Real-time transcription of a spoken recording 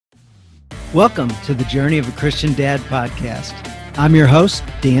Welcome to the Journey of a Christian Dad podcast. I'm your host,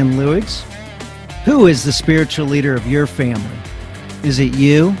 Dan Lewigs. Who is the spiritual leader of your family? Is it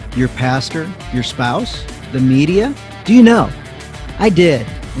you, your pastor, your spouse, the media? Do you know? I did,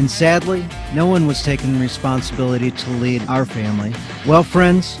 and sadly, no one was taking responsibility to lead our family. Well,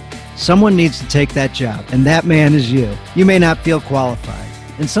 friends, someone needs to take that job, and that man is you. You may not feel qualified,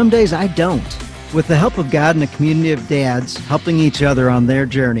 and some days I don't. With the help of God and a community of dads helping each other on their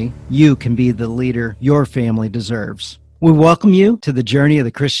journey, you can be the leader your family deserves. We welcome you to the Journey of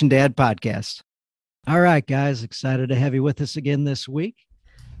the Christian Dad podcast. All right, guys, excited to have you with us again this week.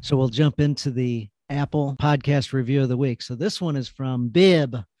 So we'll jump into the Apple podcast review of the week. So this one is from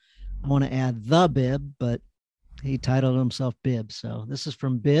Bib. I want to add the Bib, but he titled himself Bib. So this is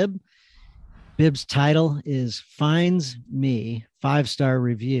from Bib. Bib's title is Finds Me, 5-star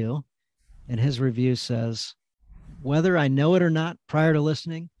review. And his review says, whether I know it or not prior to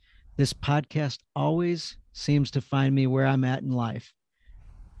listening, this podcast always seems to find me where I'm at in life.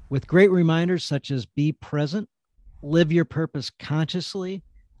 With great reminders such as be present, live your purpose consciously,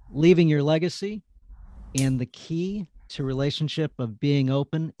 leaving your legacy, and the key to relationship of being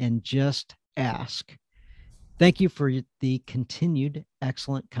open and just ask. Thank you for the continued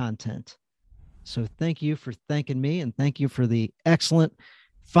excellent content. So thank you for thanking me, and thank you for the excellent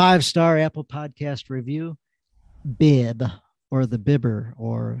 5-star Apple podcast review, Bib, or the Bibber,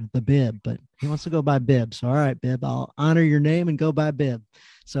 or the Bib, but he wants to go by Bib. So, all right, Bib, I'll honor your name and go by Bib.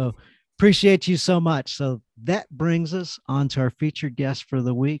 So appreciate you so much. So that brings us on to our featured guest for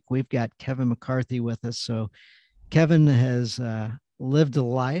the week. We've got Kevin McCarthy with us. So Kevin has lived a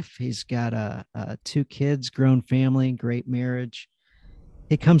life. He's got 2 kids, grown family, great marriage.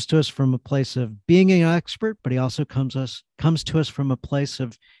 He comes to us from a place of being an expert, but he also comes to us from a place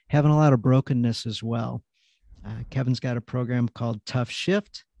of having a lot of brokenness as well. Kevin's got a program called Tough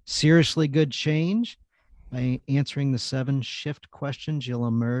Shift, Seriously Good Change. By answering the 7 shift questions, you'll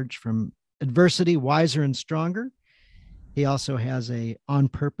emerge from adversity wiser and stronger. He also has a On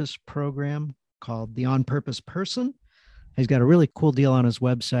Purpose program called The On Purpose Person. He's got a really cool deal on his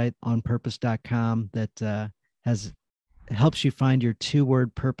website, onpurpose.com, that helps you find your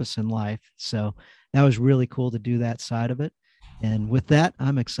 2-word purpose in life. So that was really cool to do that side of it. And with that,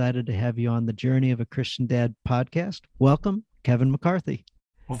 I'm excited to have you on the Journey of a Christian Dad podcast. Welcome, Kevin McCarthy.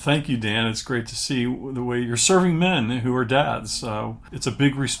 Well, thank you, Dan. It's great to see the way you're serving men who are dads. It's a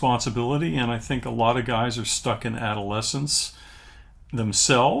big responsibility, and I think a lot of guys are stuck in adolescence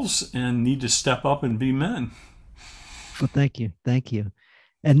themselves and need to step up and be men. Well, thank you. Thank you.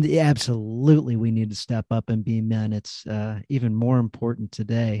 And absolutely, we need to step up and be men. It's even more important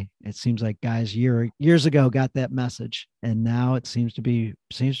today. It seems like guys years ago got that message, and now it seems to be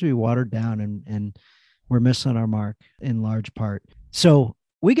watered down, and we're missing our mark in large part. So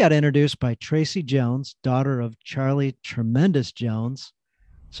we got introduced by Tracy Jones, daughter of Charlie Tremendous Jones.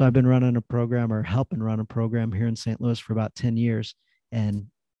 So I've been running a program, or helping run a program here in St. Louis for about 10 years, and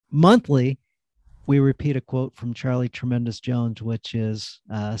monthly we repeat a quote from Charlie Tremendous Jones, which is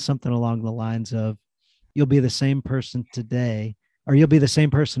something along the lines of, you'll be the same person today, or you'll be the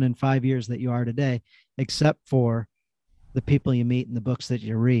same person in 5 years that you are today, except for the people you meet and the books that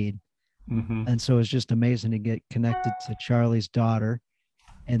you read. Mm-hmm. And so it's just amazing to get connected to Charlie's daughter.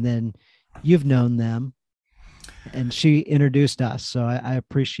 And then you've known them, and she introduced us. So I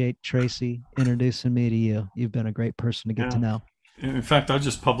appreciate Tracy introducing me to you. You've been a great person to get to know. In fact, I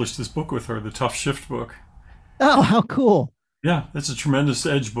just published this book with her, the Tough Shift book. Oh, how cool. Yeah, it's a tremendous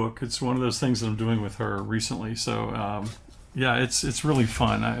edge book. It's one of those things that I'm doing with her recently. So, it's really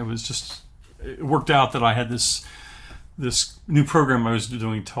fun. It worked out that I had this new program I was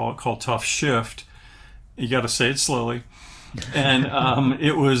doing called Tough Shift. You got to say it slowly. And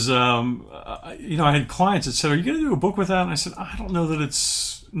it was, I had clients that said, "Are you going to do a book with that?" And I said, "I don't know that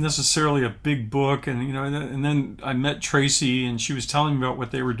it's necessarily a big book." And and then I met Tracy, and she was telling me about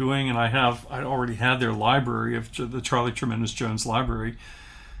what they were doing, and I already had their library of the Charlie Tremendous Jones library,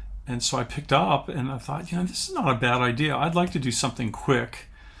 and so I picked up, and I thought, this is not a bad idea. I'd like to do something quick,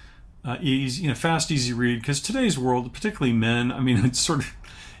 easy, fast, easy read, because today's world, particularly men, it's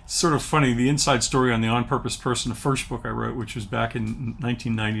sort of funny, the inside story on the On Purpose Person, the first book I wrote, which was back in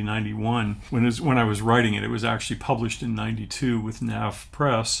 1990-91. When I was writing it, it was actually published in 92 with NAV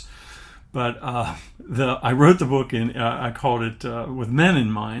Press. But I wrote the book, I called it With Men in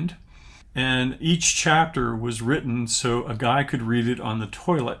Mind. And each chapter was written so a guy could read it on the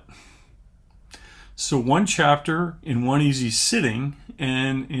toilet. So one chapter in one easy sitting,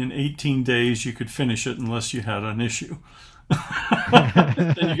 and in 18 days you could finish it unless you had an issue.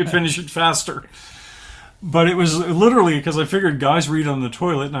 Then you could finish it faster. But it was literally because I figured guys read on the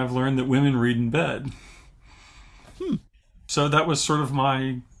toilet, and I've learned that women read in bed. Hmm. So that was sort of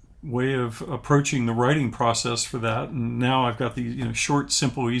my way of approaching the writing process for that. And now I've got these, short,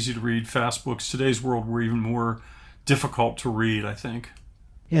 simple, easy to read, fast books. Today's world were even more difficult to read, I think.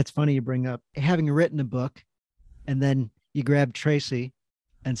 Yeah, it's funny you bring up having written a book and then you grab Tracy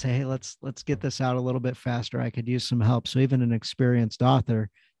and say, "Hey, let's get this out a little bit faster. I could use some help." So even an experienced author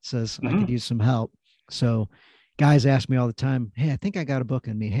says, "I could Mm-hmm. use some help." So guys ask me all the time, "Hey, I think I got a book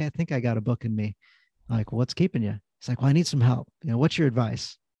in me. Hey, I think I got a book in me." I'm like, "What's keeping you?" It's like, "Well, I need some help. What's your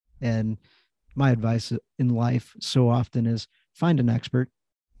advice?" And my advice in life so often is find an expert.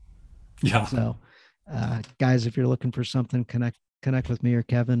 Yeah. So, guys, if you're looking for something, connect with me or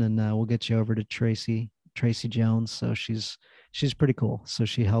Kevin, and we'll get you over to Tracy Jones. So she's pretty cool. So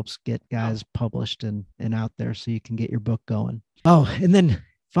she helps get guys published and out there, so you can get your book going. Oh, and then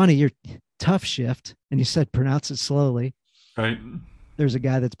funny, your Tough Shift, and you said pronounce it slowly. Right. There's a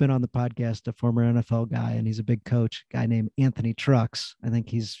guy that's been on the podcast, a former NFL guy, and he's a big coach, a guy named Anthony Trucks. I think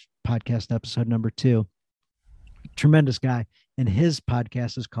he's podcast episode number 2. Tremendous guy. And his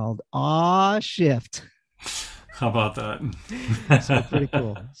podcast is called Aw Shift. How about that? So pretty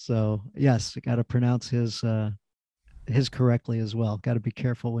cool. So yes, got to pronounce his correctly as well. Got to be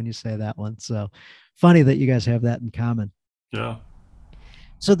careful when you say that one. So funny that you guys have that in common. Yeah.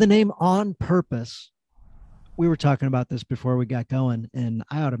 So the name On Purpose, we were talking about this before we got going, and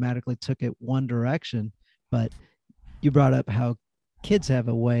I automatically took it one direction, but you brought up how kids have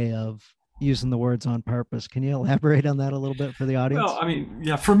a way of using the words on purpose. Can you elaborate on that a little bit for the Well, audience? I mean,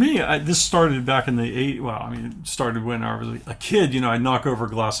 yeah, for me, this started back in the Well, I mean, it started when I was a kid. I'd knock over a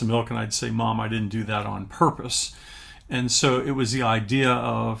glass of milk and I'd say, "Mom, I didn't do that on purpose." And so it was the idea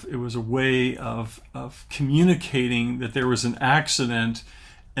of, it was a way of communicating that there was an accident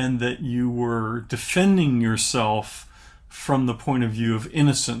and that you were defending yourself from the point of view of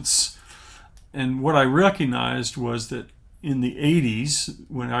innocence. And what I recognized was that in the 80s,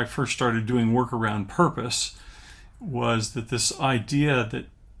 when I first started doing work around purpose, was that this idea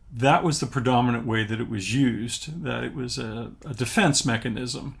that was the predominant way that it was used, that it was a defense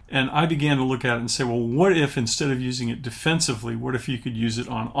mechanism. And I began to look at it and say, well, what if instead of using it defensively, what if you could use it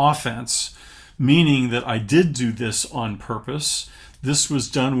on offense? Meaning that I did do this on purpose. This was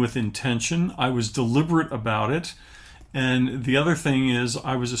done with intention. I was deliberate about it. And the other thing is,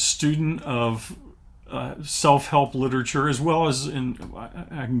 I was a student of self-help literature, as well as I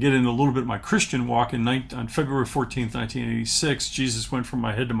can get into a little bit of my Christian walk. On February 14th, 1986, Jesus went from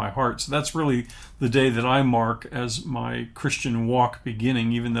my head to my heart. So that's really the day that I mark as my Christian walk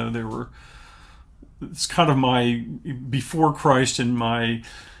beginning, even though it's kind of my before Christ and my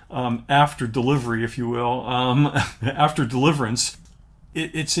after delivery, if you will, after deliverance.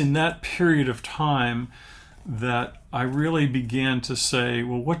 It's in that period of time that I really began to say,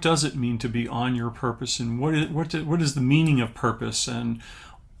 well, what does it mean to be on your purpose, and what is the meaning of purpose? And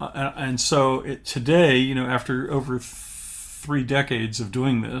so today, after over 3 decades of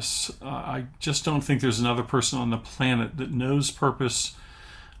doing this, I just don't think there's another person on the planet that knows purpose,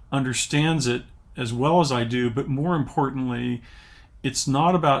 understands it as well as I do. But more importantly, it's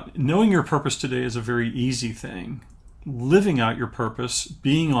not about knowing your purpose today is a very easy thing. Living out your purpose,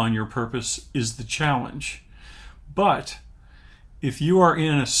 being on your purpose, is the challenge. But if you are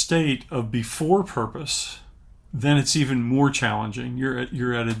in a state of before purpose, then it's even more challenging. You're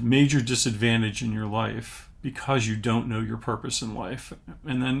at a major disadvantage in your life because you don't know your purpose in life.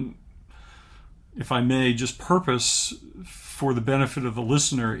 And then, if I may, just purpose for the benefit of the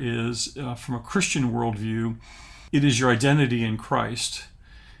listener is, from a Christian worldview, it is your identity in Christ.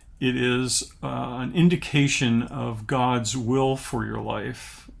 It is an indication of God's will for your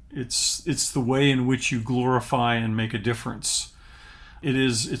life. It's the way in which you glorify and make a difference.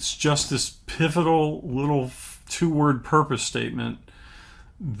 It's just this pivotal little 2-word purpose statement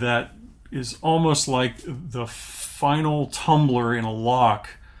that is almost like the final tumbler in a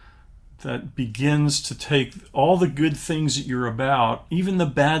lock that begins to take all the good things that you're about, even the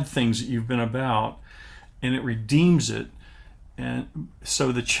bad things that you've been about, and it redeems it. And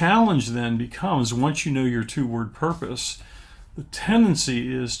so the challenge then becomes, once you know your 2-word purpose, the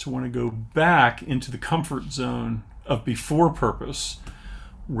tendency is to want to go back into the comfort zone of before purpose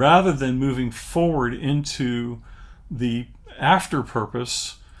rather than moving forward into the after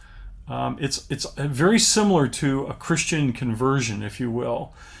purpose. It's very similar to a Christian conversion, if you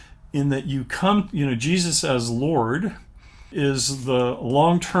will, in that you come, Jesus as Lord is the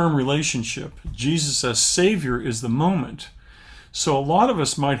long-term relationship. Jesus as Savior is the moment. So a lot of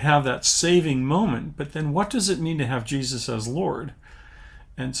us might have that saving moment, but then what does it mean to have Jesus as Lord?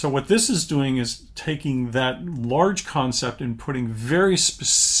 And so what this is doing is taking that large concept and putting very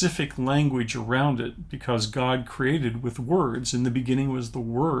specific language around it, because God created with words. In the beginning was the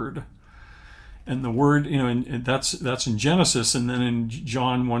Word. And the Word, and that's in Genesis. And then in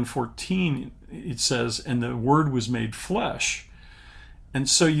John 1:14, it says, and the Word was made flesh. And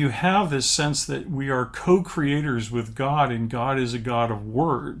so you have this sense that we are co-creators with God, and God is a God of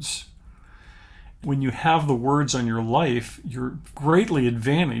words. When you have the words on your life, you're greatly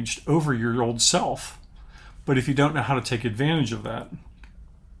advantaged over your old self. But if you don't know how to take advantage of that,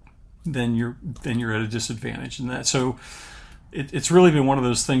 then you're at a disadvantage. And so it's really been one of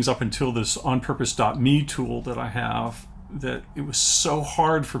those things up until this onpurpose.me tool that I have, that it was so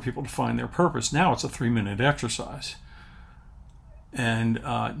hard for people to find their purpose. Now it's a 3-minute exercise. And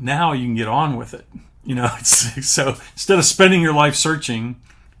now you can get on with it. So instead of spending your life searching,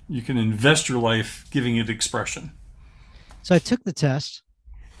 you can invest your life giving it expression. So I took the test,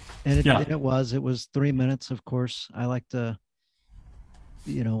 and it was 3 minutes. Of course, I like to,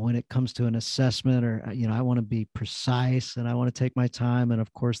 when it comes to an assessment, or, I want to be precise and I want to take my time. And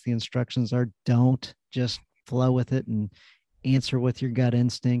of course, the instructions are don't just flow with it and answer with your gut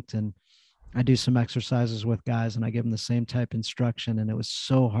instinct. And I do some exercises with guys and I give them the same type instruction. And it was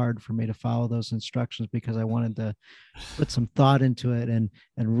so hard for me to follow those instructions because I wanted to put some thought into it and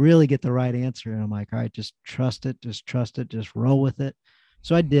really get the right answer. And I'm like, all right, just trust it, just roll with it.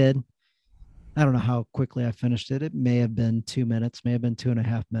 So I did. I don't know how quickly I finished it. It may have been 2 minutes, may have been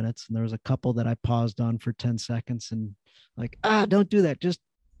 2.5 minutes. And there was a couple that I paused on for 10 seconds and like, don't do that. Just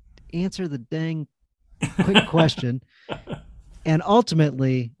answer the dang quick question. And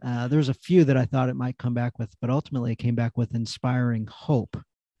ultimately, there's a few that I thought it might come back with, but ultimately it came back with inspiring hope.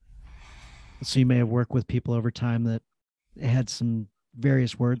 So you may have worked with people over time that had some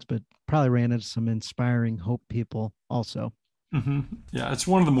various words, but probably ran into some inspiring hope people also. Mm-hmm. Yeah, it's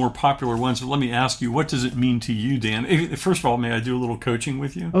one of the more popular ones. But let me ask you, what does it mean to you, Dan? First of all, may I do a little coaching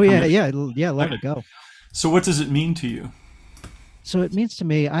with you? Oh, yeah. Let it go. So what does it mean to you? So it means to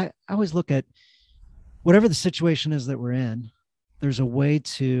me, I always look at whatever the situation is that we're in, there's a way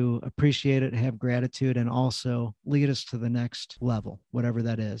to appreciate it, have gratitude, and also lead us to the next level, whatever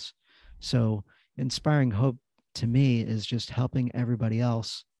that is. So inspiring hope to me is just helping everybody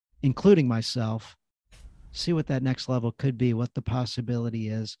else, including myself, see what that next level could be, what the possibility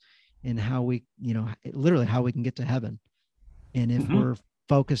is, and how we, literally how we can get to heaven. And if we're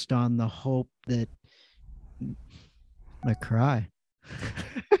focused on the hope that, I'm gonna cry.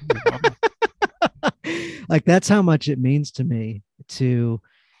 Like, that's how much it means to me to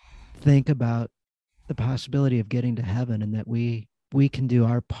think about the possibility of getting to heaven, and that we can do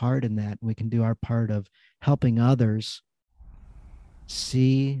our part in that. We can do our part of helping others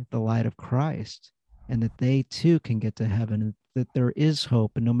see the light of Christ, and that they too can get to heaven, and that there is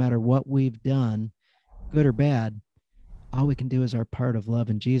hope. And no matter what we've done, good or bad, all we can do is our part of love.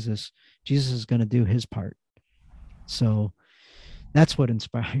 And Jesus is going to do his part. So that's what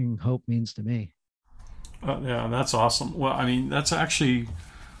inspiring hope means to me. Yeah, that's awesome. Well, I mean, that's actually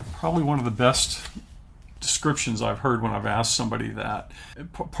probably one of the best descriptions I've heard when I've asked somebody that.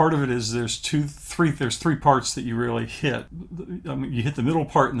 Part of it is there's three parts that you really hit. I mean, you hit the middle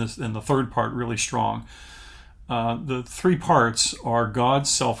part and the third part really strong. The three parts are God,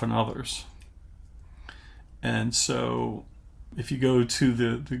 self, and others. And so if you go to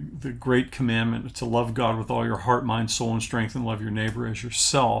the great commandment to love God with all your heart, mind, soul, and strength, and love your neighbor as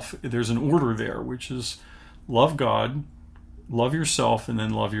yourself, there's an order there, which is love God, love yourself, and then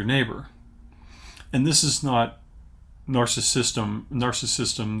love your neighbor. And this is not narcissism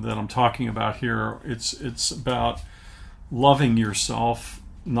that I'm talking about here. It's about loving yourself,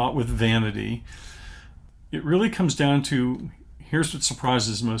 not with vanity. It really comes down to, here's what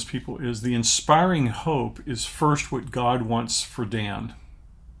surprises most people, is the inspiring hope is first what God wants for Dan.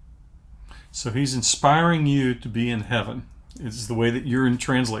 So he's inspiring you to be in heaven. It's the way that you're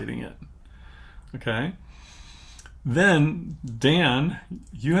translating it. Okay? Then, Dan,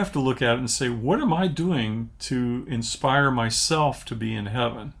 you have to look at it and say, what am I doing to inspire myself to be in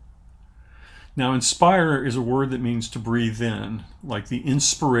heaven? Now, inspire is a word that means to breathe in, like the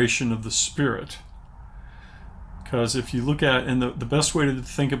inspiration of the Spirit. Because if you look at, and the best way to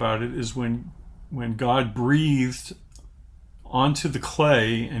think about it is when God breathed onto the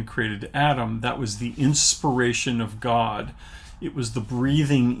clay and created Adam, that was the inspiration of God. It was the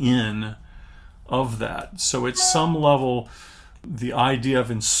breathing in of that. So at some level, the idea of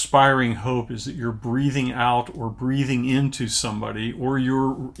inspiring hope is that you're breathing out or breathing into somebody, or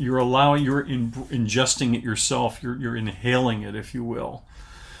you're ingesting it yourself. You're inhaling it, if you will.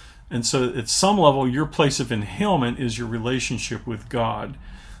 And so at some level, your place of inhalement is your relationship with God.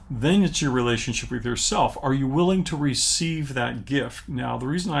 Then it's your relationship with yourself. Are you willing to receive that gift? Now, the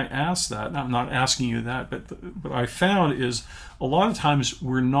reason I ask that, I'm not asking you that, but I found is a lot of times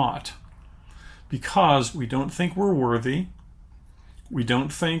we're not, because we don't think we're worthy. We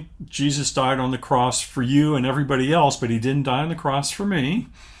don't think Jesus died on the cross for you and everybody else, but he didn't die on the cross for me.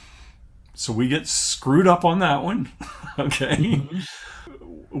 So we get screwed up on that one. Okay. Mm-hmm.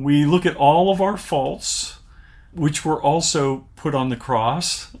 We look at all of our faults, which were also put on the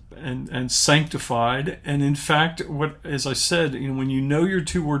cross and sanctified. And in fact, what, as I said, when you know your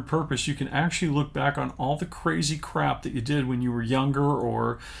two-word purpose, you can actually look back on all the crazy crap that you did when you were younger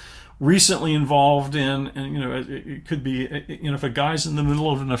or recently involved in, and it could be, if a guy's in the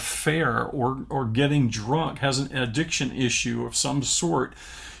middle of an affair or getting drunk, has an addiction issue of some sort,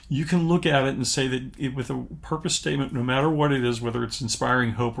 you can look at it and say that with a purpose statement, no matter what it is, whether it's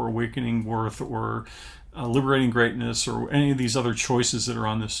inspiring hope or awakening worth or liberating greatness or any of these other choices that are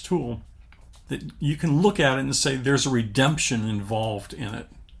on this tool, that you can look at it and say there's a redemption involved in it,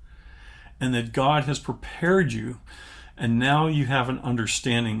 and that God has prepared you. And now you have an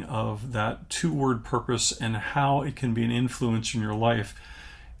understanding of that two-word purpose and how it can be an influence in your life.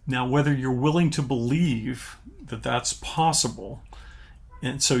 Now, whether you're willing to believe that that's possible,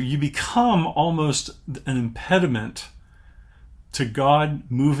 and so you become almost an impediment to God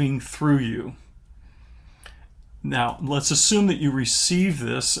moving through you. Now, let's assume that you receive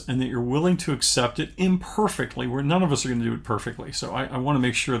this and that you're willing to accept it imperfectly, where none of us are going to do it perfectly. So I want to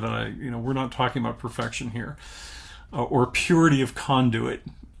make sure that we're not talking about perfection here. Or purity of conduit,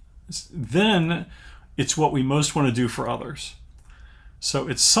 then it's what we most want to do for others. So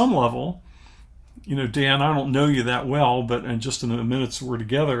at some level, Dan, I don't know you that well, but and just in the minutes we're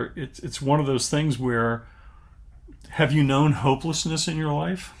together, it's one of those things where, have you known hopelessness in your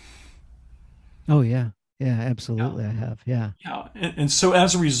life? Oh yeah. Yeah, Yeah. absolutely. I have. Yeah. Yeah. And so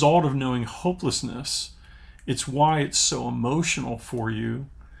as a result of knowing hopelessness, it's why it's so emotional for you,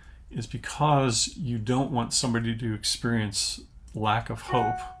 is because you don't want somebody to experience lack of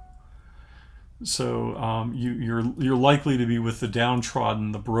hope. So you're likely to be with the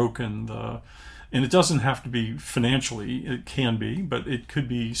downtrodden, the broken, and it doesn't have to be financially. It can be, but it could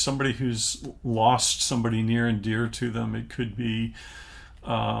be somebody who's lost somebody near and dear to them. It could be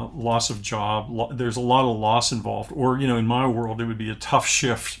loss of job. There's a lot of loss involved. Or in my world, it would be a tough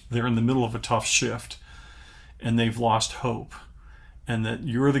shift. They're in the middle of a tough shift, and they've lost hope. And that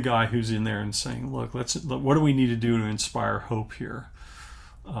you're the guy who's in there and saying, look, what do we need to do to inspire hope here?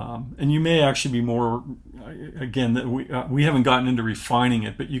 And you may actually be more, again, that we haven't gotten into refining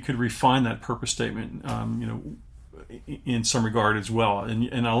it, but you could refine that purpose statement, in some regard as well,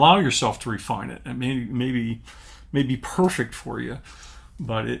 and allow yourself to refine it. And maybe be perfect for you,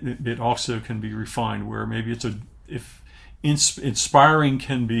 but it also can be refined where maybe if inspiring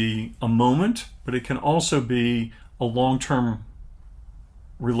can be a moment, but it can also be a long-term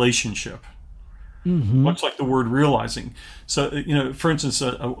relationship, Mm-hmm. much like the word realizing. So, for instance,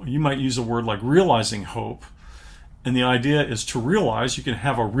 you might use a word like realizing hope, and the idea is to realize. You can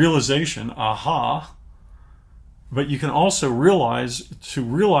have a realization, aha, but you can also realize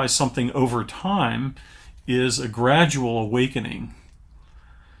something over time is a gradual awakening.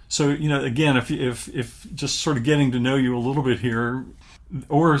 So, again, if just sort of getting to know you a little bit here,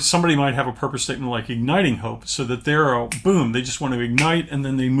 or somebody might have a purpose statement like igniting hope, so that boom, they just want to ignite and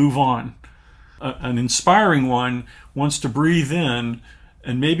then they move on. An inspiring one wants to breathe in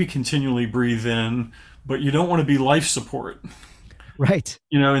and maybe continually breathe in, but you don't want to be life support, Right.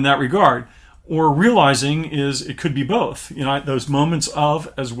 in that regard. Or realizing is it could be both, those moments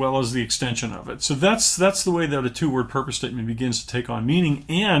of as well as the extension of it. So that's the way that a two-word purpose statement begins to take on meaning,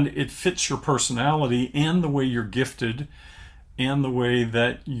 and it fits your personality and the way you're gifted and the way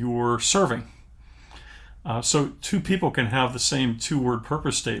that you're serving. So two people can have the same two-word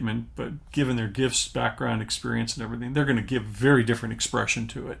purpose statement, but given their gifts, background, experience, and everything, they're going to give very different expression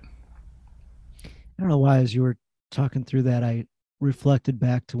to it. I don't know why, as you were talking through that, I reflected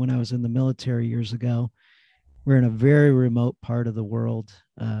back to when I was in the military years ago. We're in a very remote part of the world,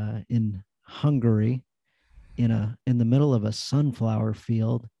 in Hungary, in the middle of a sunflower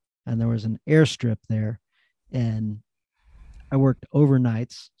field, and there was an airstrip there, and I worked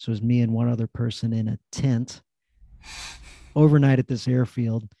overnights. So it was me and one other person in a tent overnight at this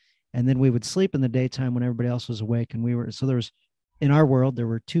airfield. And then we would sleep in the daytime when everybody else was awake. And there was, in our world, there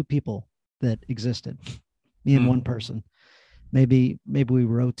were two people that existed, me and one Mm. person. Maybe we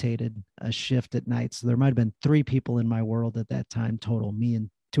rotated a shift at night. So there might have been three people in my world at that time total, me and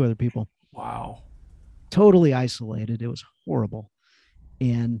two other people, Wow. totally isolated. It was horrible.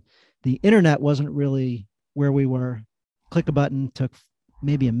 and the internet wasn't really where we were. Click a button, took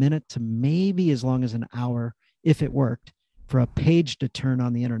maybe a minute to maybe as long as an hour, if it worked, for a page to turn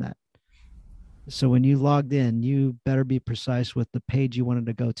on the internet. So when you logged in, you better be precise with the page you wanted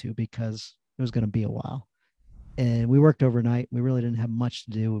to go to, because it was going to be a while. And we worked overnight. We really didn't have much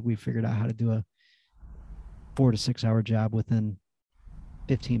to do. We figured out how to do a 4 to 6 hour job within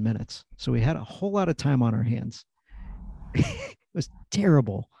 15 minutes. So we had a whole lot of time on our hands. It was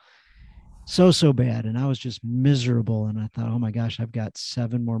terrible. So bad. And I was just miserable. And I thought, oh my gosh, I've got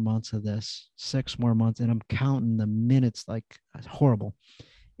 7 more months of this, 6 more months. And I'm counting the minutes like horrible.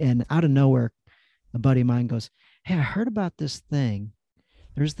 And out of nowhere, a buddy of mine goes, hey, I heard about this thing.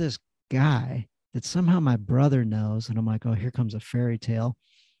 There's this guy that somehow my brother knows. And I'm like, oh, here comes a fairy tale.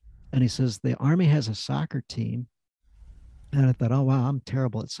 And he says, the Army has a soccer team. And I thought, oh, wow, I'm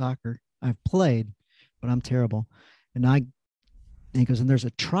terrible at soccer. I've played, but I'm terrible. And he goes, and there's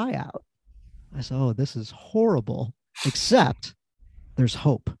a tryout. I said, oh, this is horrible, except there's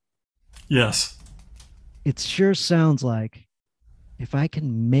hope. Yes. It sure sounds like if I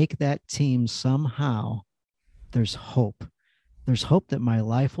can make that team somehow, there's hope. There's hope that my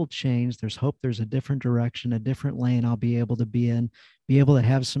life will change. There's hope there's a different direction, a different lane I'll be able to be in, be able to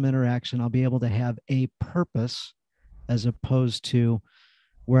have some interaction. I'll be able to have a purpose as opposed to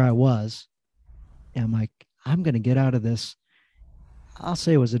where I was. And I'm like, I'm going to get out of this. I'll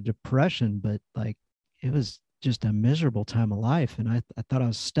say it was a depression, but like it was just a miserable time of life. And I thought I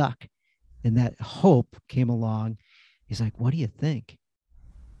was stuck. And that hope came along. He's like, what do you think?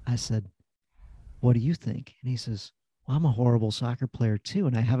 I said, what do you think? And he says, well, I'm a horrible soccer player too,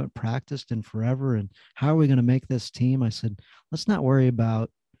 and I haven't practiced in forever. And how are we going to make this team? I said, let's not worry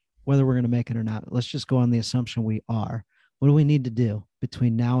about whether we're going to make it or not. Let's just go on the assumption we are. What do we need to do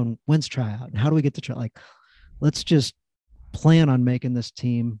between now and when's tryout? And how do we get to try? Like, let's just plan on making this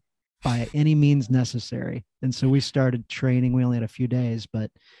team by any means necessary. And so we started training. We only had a few days, but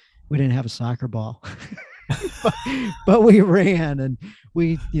we didn't have a soccer ball. but we ran, and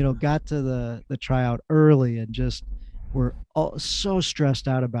we, got to the tryout early, and just were all so stressed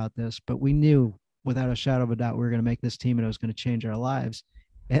out about this. But we knew without a shadow of a doubt we were going to make this team, and it was going to change our lives.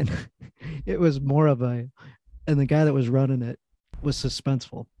 And it was more of and the guy that was running it was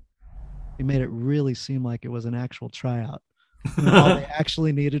suspenseful. He made it really seem like it was an actual tryout. And all they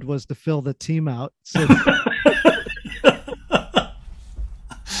actually needed was to fill the team out. So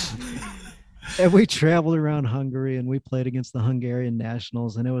and we traveled around Hungary, and we played against the Hungarian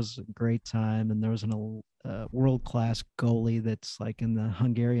nationals, and it was a great time. And there was a world-class goalie that's like in the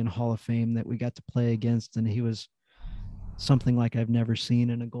Hungarian Hall of Fame that we got to play against, and he was something like I've never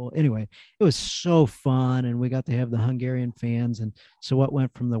seen in a goal. Anyway, it was so fun, and we got to have the Hungarian fans. And so what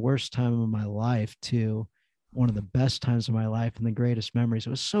went from the worst time of my life to one of the best times of my life and the greatest memories. It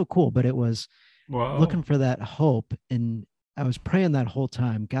was so cool, but it was looking for that hope. And I was praying that whole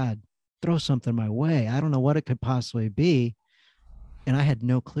time, God, throw something my way. I don't know what it could possibly be. And I had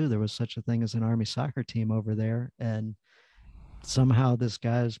no clue there was such a thing as an Army soccer team over there. And somehow this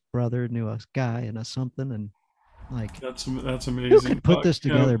guy's brother knew a guy and a something. And like, that's amazing. Who could put this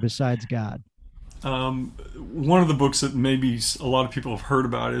together besides God? One of the books that maybe a lot of people have heard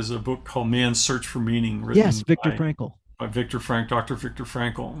about is a book called Man's Search for Meaning. Yes, Viktor Frankl. By Dr. Viktor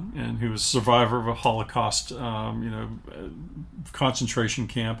Frankl, and he was a survivor of a Holocaust, concentration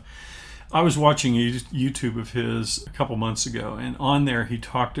camp. I was watching a YouTube of his a couple months ago, and on there he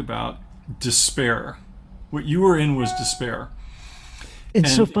talked about despair. What you were in was despair.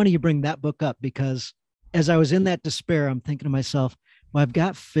 It's so funny you bring that book up, because as I was in that despair, I'm thinking to myself, well, I've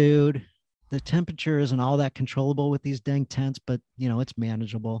got food. The temperature isn't all that controllable with these dang tents, but it's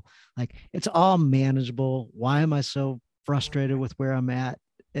manageable. Like, it's all manageable. Why am I so frustrated with where I'm at?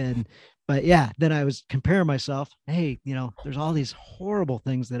 But yeah, then I was comparing myself. Hey, there's all these horrible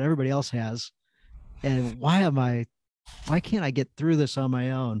things that everybody else has. And why can't I get through this on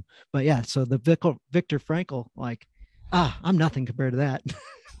my own? But yeah, so the Viktor Frankl, like, I'm nothing compared to that.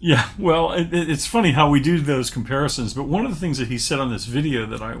 Yeah, well, it's funny how we do those comparisons. But one of the things that he said on this video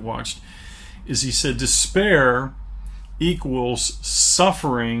that I watched is he said despair equals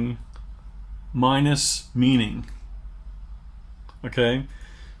suffering minus meaning. Okay?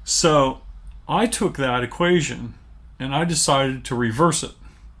 So I took that equation and I decided to reverse it.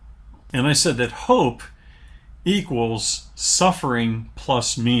 And I said that hope equals suffering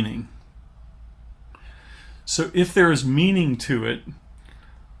plus meaning. So if there is meaning to it,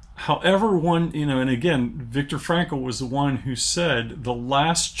 however and again, Viktor Frankl was the one who said the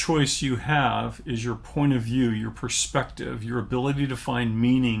last choice you have is your point of view, your perspective, your ability to find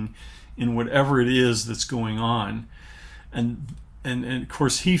meaning in whatever it is that's going on. And and of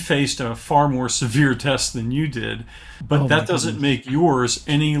course he faced a far more severe test than you did, but Oh my that doesn't goodness. make yours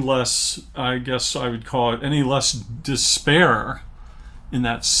any less, I guess I would call it, any less despair in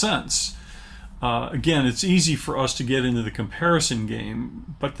that sense. Again, it's easy for us to get into the comparison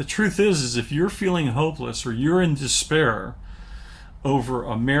game, but the truth is if you're feeling hopeless or you're in despair over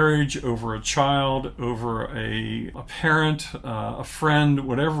a marriage, over a child, over a parent, a friend,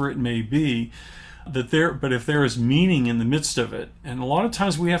 whatever it may be, but if there is meaning in the midst of it, and a lot of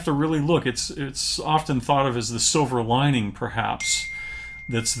times we have to really look, it's often thought of as the silver lining perhaps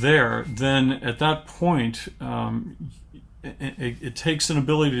that's there, then at that point it takes an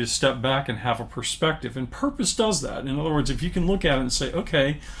ability to step back and have a perspective, and purpose does that. In other words, if you can look at it and say,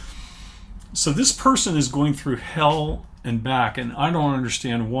 okay, so this person is going through hell and back, and I don't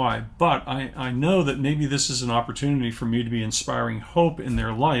understand why, but I know that maybe this is an opportunity for me to be inspiring hope in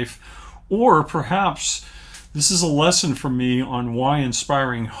their life, or perhaps this is a lesson for me on why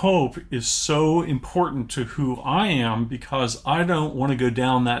inspiring hope is so important to who I am, because I don't want to go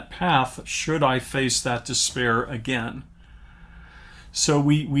down that path should I face that despair again. So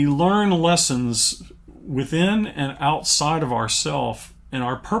we learn lessons within and outside of ourselves, and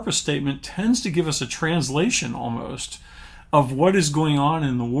our purpose statement tends to give us a translation almost of what is going on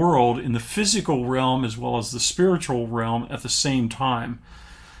in the world, in the physical realm as well as the spiritual realm at the same time.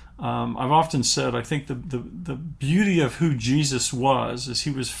 I've often said, I think the beauty of who Jesus was is he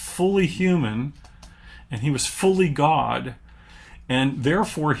was fully human and he was fully God, and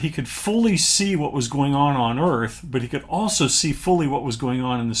therefore he could fully see what was going on earth, but he could also see fully what was going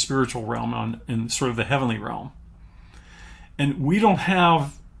on in the spiritual realm, in sort of the heavenly realm. And we don't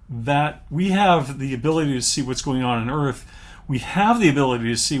have that. We have the ability to see what's going on earth. We have the ability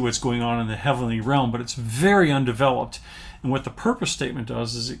to see what's going on in the heavenly realm, but it's very undeveloped. And what the purpose statement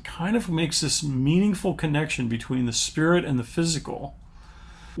does is it kind of makes this meaningful connection between the spirit and the physical,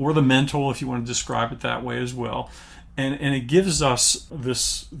 or the mental, if you want to describe it that way as well. And it gives us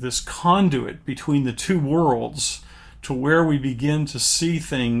this conduit between the two worlds to where we begin to see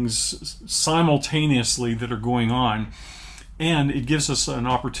things simultaneously that are going on. And it gives us an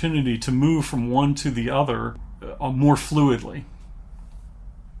opportunity to move from one to the other more fluidly.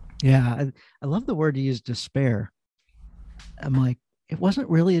 Yeah, I love the word you use, despair. I'm like, it wasn't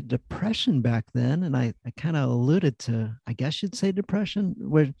really a depression back then. And I kind of alluded to, I guess you'd say depression,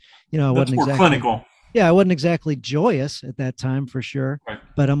 where, I That's wasn't more exactly, clinical. yeah, I wasn't exactly joyous at that time for sure. Right.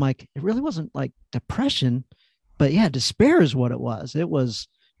 But I'm like, it really wasn't like depression, but yeah, despair is what it was. It was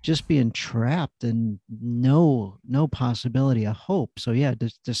just being trapped and no possibility of hope. So yeah,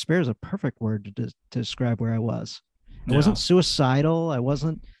 despair is a perfect word to describe where I was. I Yeah. wasn't suicidal. I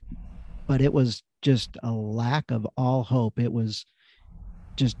wasn't, but it was just a lack of all hope. It was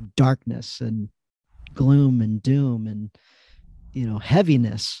just darkness and gloom and doom and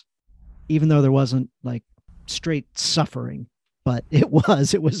heaviness, even though there wasn't like straight suffering, but it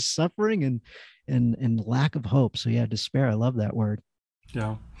was suffering and lack of hope. So yeah, despair. I love that word.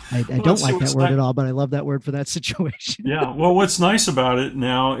 Yeah. I Well, don't let's see like that what's word nice. at all, but I love that word for that situation. Yeah. Well, what's nice about it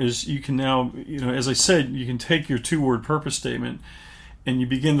now is you can now, as I said, you can take your two-word purpose statement and you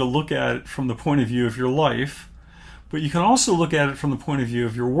begin to look at it from the point of view of your life, but you can also look at it from the point of view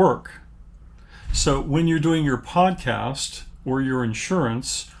of your work. So when you're doing your podcast or your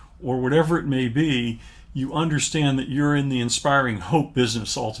insurance or whatever it may be, you understand that you're in the inspiring hope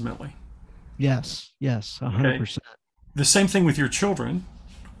business ultimately. Yes, Okay. 100%. The same thing with your children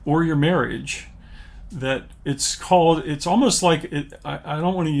or your marriage. That it's almost like I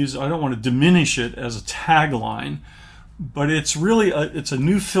don't want to I don't want to diminish it as a tagline, but it's really it's a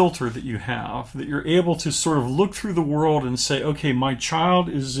new filter that you have, that you're able to sort of look through the world and say, okay, my child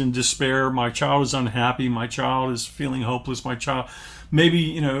is in despair, my child is unhappy, my child is feeling hopeless, my child,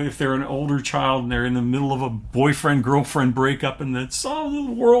 maybe, if they're an older child and they're in the middle of a boyfriend girlfriend breakup and it's, oh,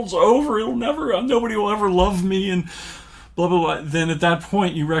 the world's over, nobody will ever love me, and blah blah blah, then at that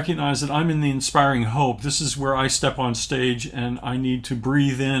point you recognize that I'm in the inspiring hope. This is where I step on stage and I need to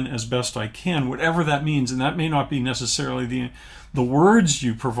breathe in as best I can, whatever that means. And that may not be necessarily the words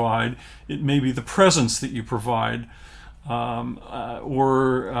you provide. It may be the presence that you provide,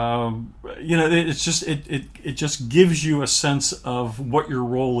 it's just it just gives you a sense of what your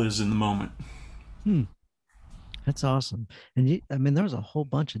role is in the moment. Hmm, that's awesome. And I mean, there was a whole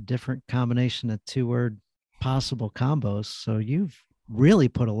bunch of different combination of two-word possible combos. So you've really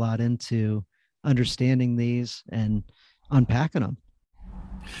put a lot into understanding these and unpacking them.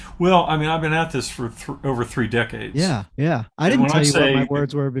 Well, I mean, I've been at this for over 3 decades, Yeah. I and didn't when I tell you what my say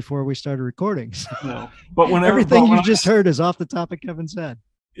words were before we started recording. So no, but whenever, everything but when you've I just heard is off the top of Kevin said.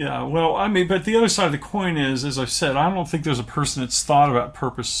 Yeah, well, I mean, but the other side of the coin is, as I've said, I don't think there's a person that's thought about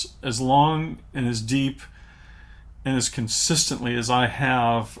purpose as long and as deep and as consistently as I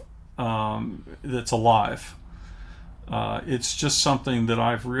have, that's alive. It's just something that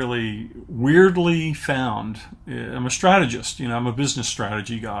I've really weirdly found. I'm a strategist, I'm a business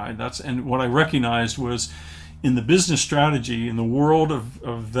strategy guy. And what I recognized was in the business strategy, in the world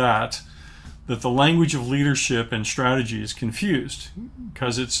of that the language of leadership and strategy is confused,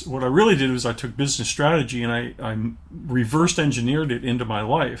 because it's what I really did was I took business strategy and I reversed engineered it into my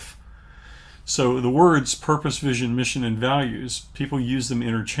life. So the words purpose, vision, mission, and values, people use them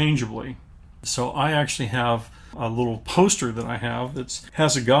interchangeably. So I actually have a little poster that I have that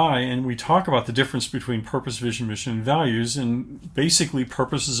has a guy, and we talk about the difference between purpose, vision, mission, and values. And basically,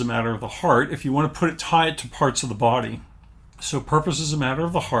 purpose is a matter of the heart. If you want to tie it to parts of the body. So purpose is a matter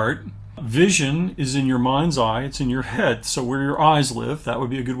of the heart. Vision is in your mind's eye. It's in your head. So where your eyes live, that would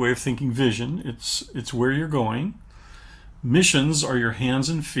be a good way of thinking vision. It's where you're going. Missions are your hands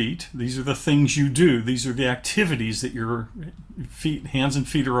and feet. These are the things you do. These are the activities that your hands and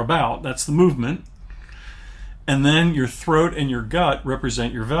feet are about. That's the movement. And then your throat and your gut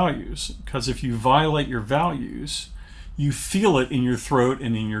represent your values. Because if you violate your values, you feel it in your throat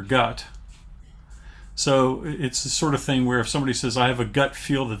and in your gut. So it's the sort of thing where if somebody says, I have a gut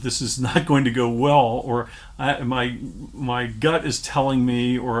feel that this is not going to go well, or my gut is telling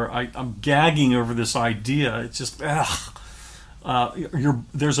me, or I'm gagging over this idea, it's just, there's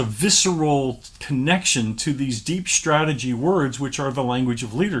a visceral connection to these deep strategy words, which are the language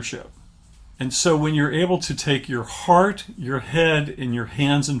of leadership. And so when you're able to take your heart, your head, and your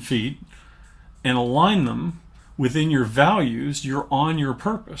hands and feet and align them within your values, you're on your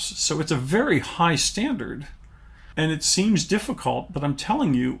purpose. So it's a very high standard. And it seems difficult, but I'm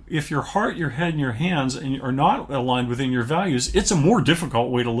telling you, if your heart, your head, and your hands are not aligned within your values, it's a more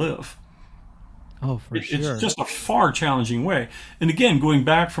difficult way to live. Oh, for sure. It's just a far challenging way. And again, going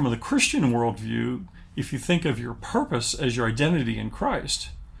back from the Christian worldview, if you think of your purpose as your identity in Christ,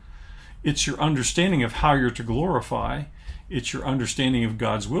 it's your understanding of how you're to glorify. It's your understanding of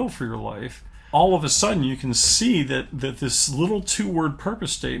God's will for your life. All of a sudden, you can see that this little two-word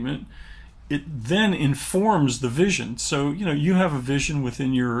purpose statement, it then informs the vision. So, you have a vision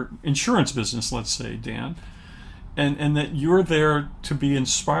within your insurance business, let's say, Dan, and that you're there to be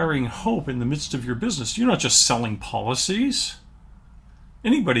inspiring hope in the midst of your business. You're not just selling policies.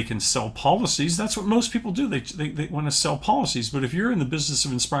 Anybody can sell policies. That's what most people do. They want to sell policies. But if you're in the business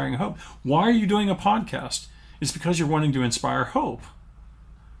of inspiring hope, why are you doing a podcast? It's because you're wanting to inspire hope.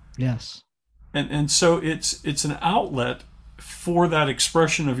 Yes. And so it's an outlet for that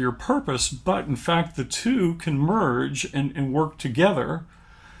expression of your purpose, but in fact the two can merge and work together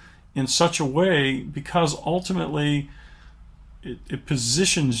in such a way, because ultimately it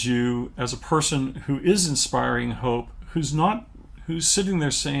positions you as a person who is inspiring hope, who's sitting there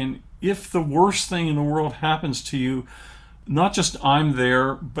saying, if the worst thing in the world happens to you, not just I'm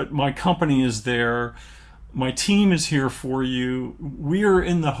there, but my company is there, my team is here for you, we're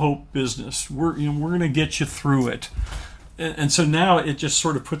in the hope business, we're going to get you through it. And so now it just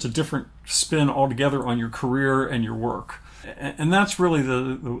sort of puts a different spin altogether on your career and your work. And that's really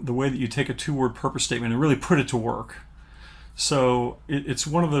the way that you take a two-word purpose statement and really put it to work. So it's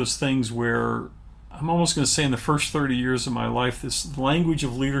one of those things where I'm almost going to say in the first 30 years of my life, this language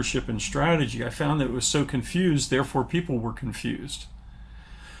of leadership and strategy, I found that it was so confused, therefore people were confused.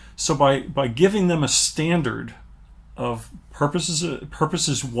 So by giving them a standard of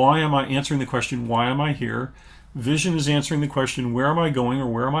purposes, why am I answering the question, why am I here? Vision is answering the question, where am I going or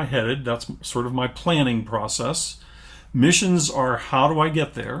where am I headed? That's sort of my planning process. Missions are, how do I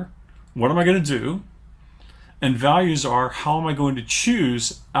get there? What am I going to do? And values are, how am I going to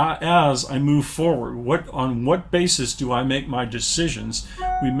choose as I move forward? On what basis do I make my decisions?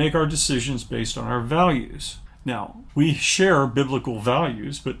 We make our decisions based on our values. Now, we share biblical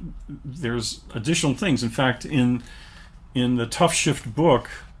values, but there's additional things. In fact, in the Tough Shift book,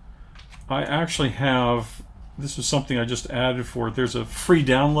 I actually have, this is something I just added for it. There's a free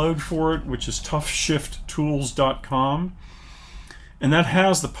download for it, which is toughshifttools.com. And that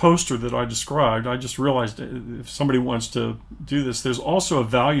has the poster that I described. I just realized if somebody wants to do this, there's also a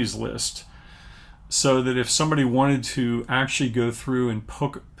values list, so that if somebody wanted to actually go through and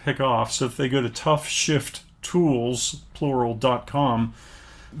pick off, so if they go to toughshifttools, plural.com,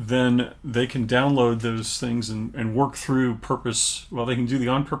 then they can download those things and work through purpose. Well, they can do the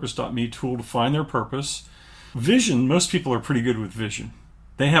onpurpose.me tool to find their purpose. Vision, most people are pretty good with vision.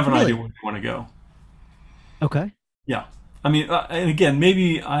 They have an idea where they want to go. Okay. Yeah. I mean, and again,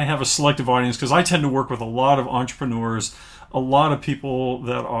 maybe I have a selective audience because I tend to work with a lot of entrepreneurs, a lot of people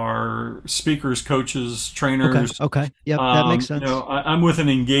that are speakers, coaches, Okay. trainers. Okay. Yep. That makes You know, sense. I'm with an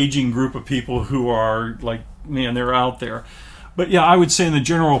engaging group of people who are like, man, they're out there. But yeah, I would say in the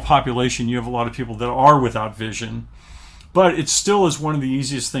general population, you have a lot of people that are without vision. But it still is one of the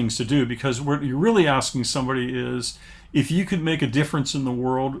easiest things to do, because what you're really asking somebody is, if you could make a difference in the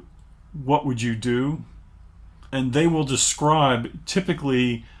world, what would you do? And they will describe,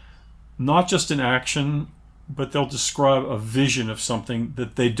 typically not just an action, but they'll describe a vision of something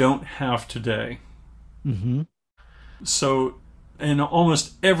that they don't have today. Mm-hmm. So, and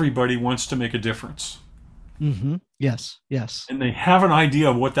almost everybody wants to make a difference. Mm-hmm. Yes. Yes. And they have an idea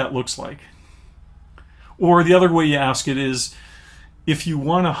of what that looks like. Or the other way you ask it is, if you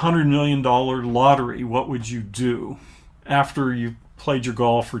won $100 million lottery, what would you do after you played your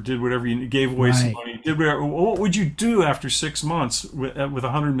golf or did whatever, you gave away some Right. money, did whatever? What would you do after 6 months with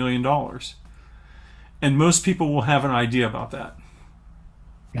 $100 million? And most people will have an idea about that.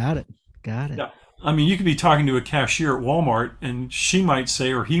 Got it. Got it. Yeah. I mean, you could be talking to a cashier at Walmart, and she might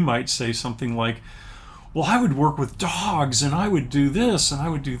say, or he might say something like, well, I would work with dogs, and I would do this, and I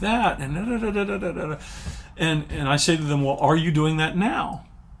would do that, and da, da, da, da, da, da, da. And I say to them, well, are you doing that now?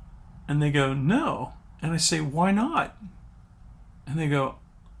 And they go, no. And I say, why not? And they go,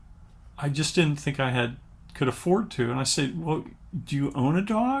 I just didn't think I could afford to. And I say, well, do you own a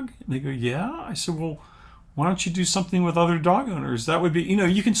dog? And they go, yeah. I said, well, why don't you do something with other dog owners? That would be,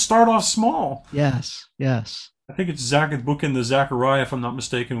 you can start off small. Yes. Yes. I think it's the book in the Zechariah, if I'm not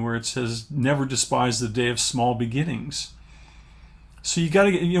mistaken, where it says, never despise the day of small beginnings. So you got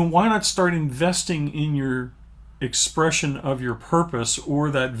to get, why not start investing in your expression of your purpose, or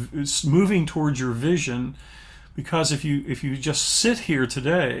that moving towards your vision? Because if you just sit here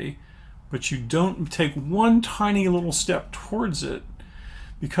today, but you don't take one tiny little step towards it,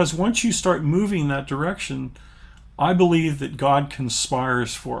 because once you start moving that direction, I believe that God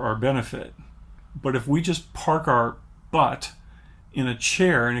conspires for our benefit. But if we just park our butt in a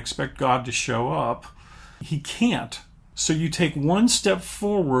chair and expect God to show up, he can't. So you take one step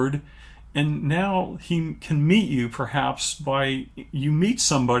forward, and now he can meet you, perhaps by you meet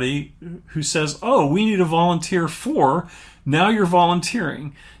somebody who says, oh, we need a volunteer for. Now you're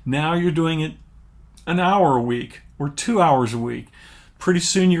volunteering. Now you're doing it an hour a week or 2 hours a week. Pretty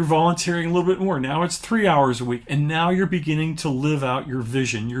soon you're volunteering a little bit more. Now it's 3 hours a week. And now you're beginning to live out your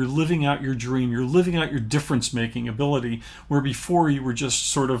vision. You're living out your dream. You're living out your difference-making ability, where before you were just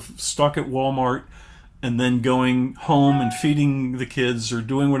sort of stuck at Walmart and then going home and feeding the kids or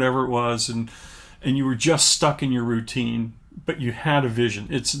doing whatever it was, and you were just stuck in your routine, but you had a vision.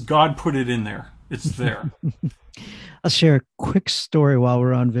 It's God put it in there. It's there. I'll share a quick story while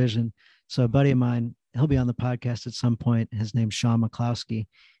we're on vision. So a buddy of mine, he'll be on the podcast at some point. His name's Sean McCloskey.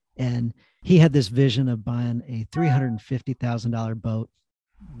 And he had this vision of buying a $350,000 boat,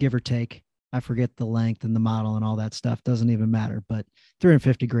 give or take. I forget the length and the model and all that stuff. Doesn't even matter, but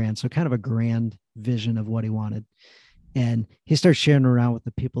 350 grand. So kind of a grand vision of what he wanted. And he starts sharing around with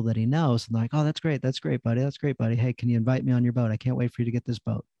the people that he knows, and like, oh, that's great. That's great, buddy. That's great, buddy. Hey, can you invite me on your boat? I can't wait for you to get this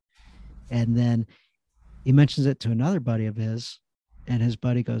boat. And then he mentions it to another buddy of his, and his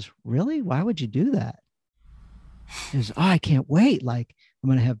buddy goes, really? Why would you do that? He goes, oh, I can't wait. Like, I'm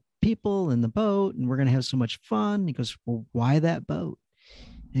going to have people in the boat and we're going to have so much fun. He goes, well, why that boat?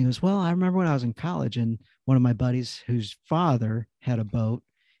 And he goes, well, I remember when I was in college, and one of my buddies whose father had a boat,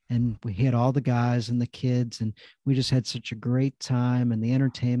 and we had all the guys and the kids, and we just had such a great time, and the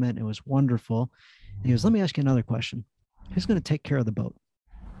entertainment, it was wonderful. And he goes, let me ask you another question. Who's going to take care of the boat?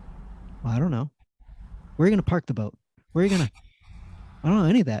 Well, I don't know. Where are you going to park the boat? Where are you going to, I don't know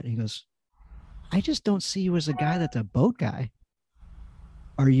any of that. And he goes, I just don't see you as a guy that's a boat guy.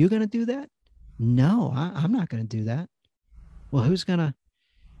 Are you going to do that? No, I'm not going to do that. Well, who's going to,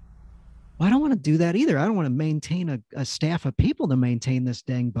 well, I don't want to do that either. I don't want to maintain a staff of people to maintain this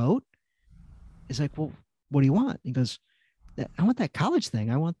dang boat. He's like, well, what do you want? He goes, I want that college thing.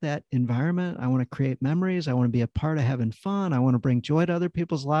 I want that environment. I want to create memories. I want to be a part of having fun. I want to bring joy to other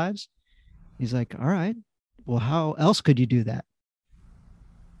people's lives. He's like, all right, well, how else could you do that?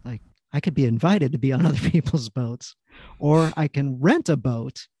 Like, I could be invited to be on other people's boats, or I can rent a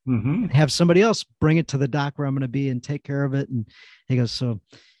boat and have somebody else bring it to the dock where I'm going to be and take care of it. And he goes, so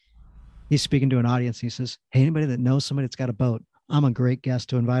he's speaking to an audience. He says, hey, anybody that knows somebody that's got a boat, I'm a great guest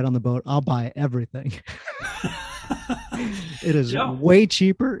to invite on the boat. I'll buy everything. It is way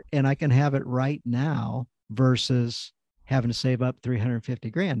cheaper, and I can have it right now versus having to save up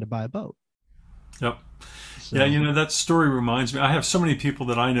 350 grand to buy a boat. Yep. So, Yeah, that story reminds me. I have so many people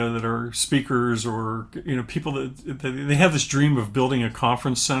that I know that are speakers, or people that they have this dream of building a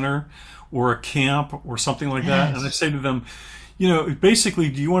conference center or a camp or something like that. And I yes. say to them, basically,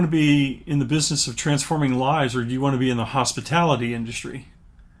 do you want to be in the business of transforming lives, or do you want to be in the hospitality industry?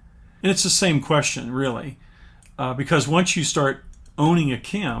 And it's the same question, really, because once you start owning a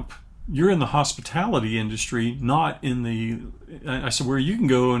camp, you're in the hospitality industry, not in the. I said, where you can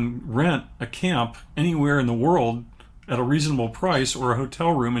go and rent a camp anywhere in the world at a reasonable price, or a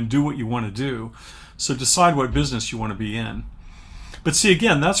hotel room, and do what you want to do. So decide what business you want to be in. But see,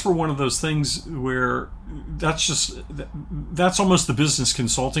 again, that's where one of those things where that's almost the business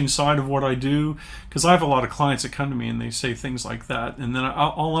consulting side of what I do, because I have a lot of clients that come to me and they say things like that, and then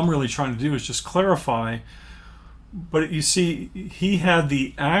all I'm really trying to do is just clarify. But you see, he had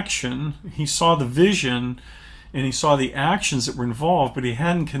the action, he saw the vision, and he saw the actions that were involved, but he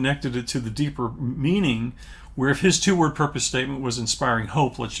hadn't connected it to the deeper meaning, where if his two-word purpose statement was inspiring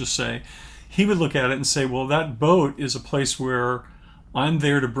hope, let's just say, he would look at it and say, well, that boat is a place where I'm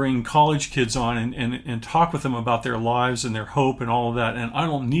there to bring college kids on and talk with them about their lives and their hope and all of that. And I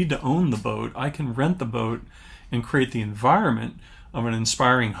don't need to own the boat. I can rent the boat and create the environment of an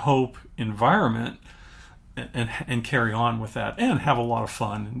inspiring hope environment, and carry on with that and have a lot of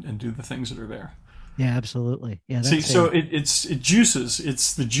fun and do the things that are there. Yeah, absolutely. Yeah. See, so it juices.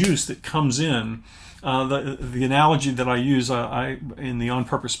 It's the juice that comes in. The analogy that I use in the On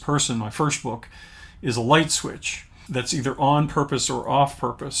Purpose Person, my first book, is a light switch that's either on purpose or off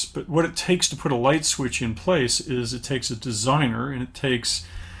purpose. But what it takes to put a light switch in place is it takes a designer, and it takes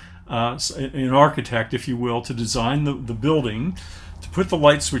an architect, if you will, to design the building, to put the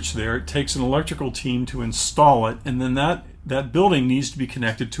light switch there. It takes an electrical team to install it, and then that building needs to be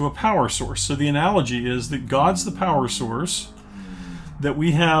connected to a power source. So the analogy is that God's the power source, that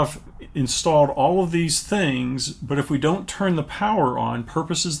we have installed all of these things, but if we don't turn the power on,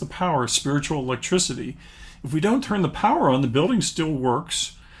 purpose is the power, spiritual electricity. If we don't turn the power on, the building still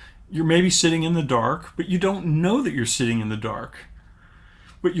works. You're maybe sitting in the dark, but you don't know that you're sitting in the dark.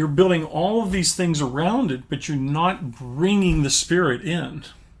 But you're building all of these things around it, but you're not bringing the Spirit in.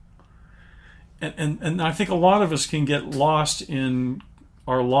 And I think a lot of us can get lost in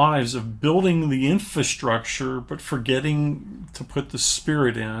our lives of building the infrastructure, but forgetting to put the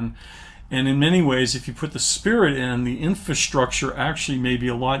Spirit in. And in many ways, if you put the Spirit in, the infrastructure actually may be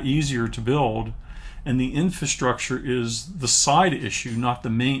a lot easier to build. And the infrastructure is the side issue, not the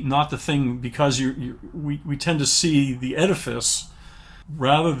main, not the thing, because we tend to see the edifice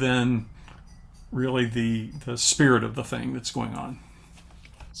rather than really the spirit of the thing that's going on.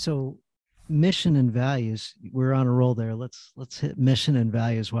 So mission and values, we're on a roll there. Let's hit mission and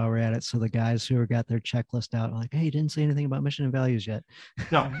values while we're at it. So the guys who got their checklist out are like, hey, you didn't say anything about mission and values yet.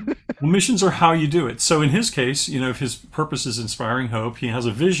 Yeah. Well, missions are how you do it. So in his case, if his purpose is inspiring hope, he has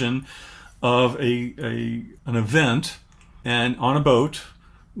a vision of an event and on a boat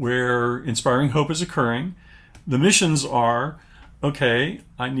where inspiring hope is occurring. The missions are, okay,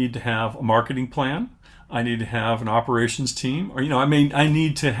 I need to have a marketing plan. I need to have an operations team, or I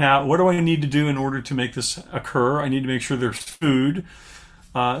need to have. What do I need to do in order to make this occur? I need to make sure there's food.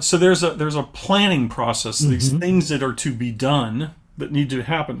 So there's a planning process. These things that are to be done that need to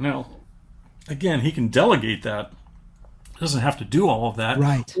happen. Now, again, he can delegate that. He doesn't have to do all of that,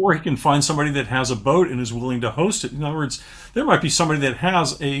 right? Or he can find somebody that has a boat and is willing to host it. In other words, there might be somebody that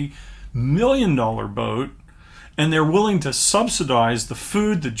has $1 million boat, and they're willing to subsidize the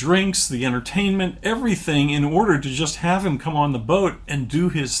food, the drinks, the entertainment, everything in order to just have him come on the boat and do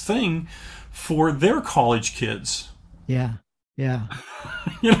his thing for their college kids. Yeah. Yeah.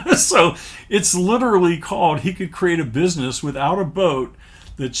 So it's literally called, he could create a business without a boat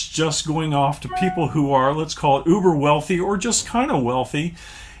that's just going off to people who are, let's call it uber wealthy or just kind of wealthy,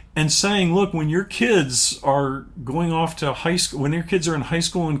 and saying, look, when your kids are going off to high school, when your kids are in high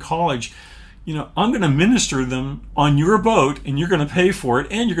school and college, I'm going to minister them on your boat, and you're going to pay for it,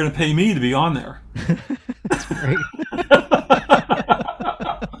 and you're going to pay me to be on there. That's great.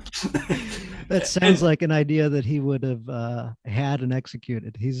 That sounds like an idea that he would have had and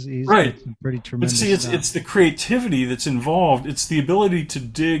executed. He's right. Some pretty tremendous. But see, it's the creativity that's involved. It's the ability to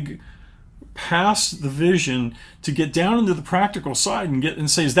dig past the vision to get down into the practical side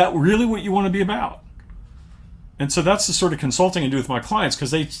and say, is that really what you want to be about? And so that's the sort of consulting I do with my clients, because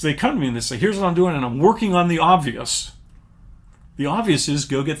they come to me and they say, here's what I'm doing, and I'm working on the obvious. The obvious is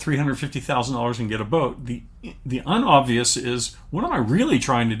go get $350,000 and get a boat. The unobvious is, what am I really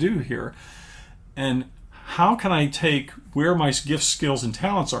trying to do here? And how can I take where my gifts, skills, and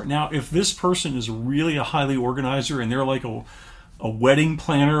talents are? Now, if this person is really a highly organizer and they're like a a wedding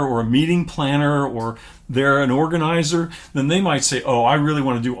planner or a meeting planner, or they're an organizer, then they might say, oh, I really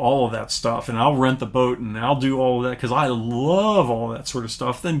want to do all of that stuff, and I'll rent the boat and I'll do all of that because I love all that sort of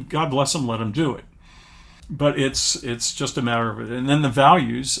stuff. Then God bless them, let them do it. But it's just a matter of it. And then the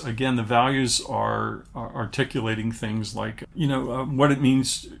values, again, the values are articulating things like, what it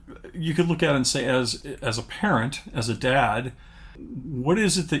means. You could look at it and say, as a parent, as a dad, what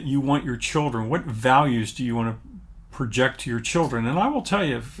is it that you want your children, what values do you want to project to your children? And I will tell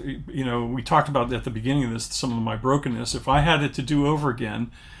you, we talked about at the beginning of this, some of my brokenness. If I had it to do over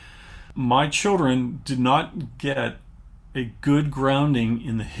again, my children did not get a good grounding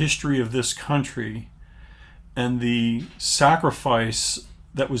in the history of this country and the sacrifice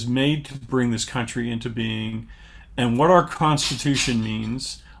that was made to bring this country into being, and what our Constitution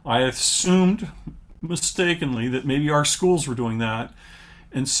means. I assumed mistakenly that maybe our schools were doing that.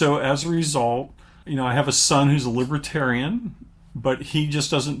 And so as a result, I have a son who's a libertarian, but he just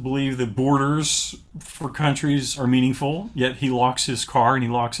doesn't believe that borders for countries are meaningful, yet he locks his car and he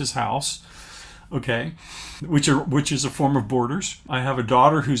locks his house. Okay, which is a form of borders. I have a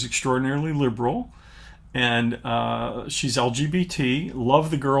daughter who's extraordinarily liberal, and she's LGBT.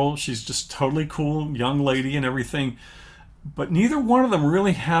 Love the girl. She's just totally cool, young lady and everything. But neither one of them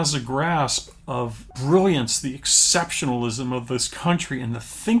really has a grasp of brilliance, the exceptionalism of this country and the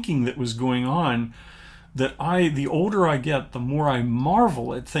thinking that was going on, that the older I get, the more I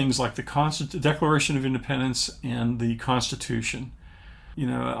marvel at things like the Declaration of Independence and the Constitution.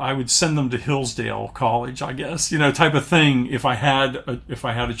 I would send them to Hillsdale College, I guess, type of thing, if I had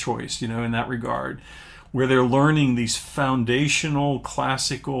a choice, in that regard, where they're learning these foundational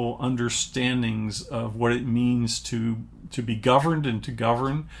classical understandings of what it means to be governed and to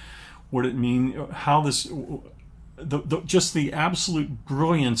govern, what it means, how this, just the absolute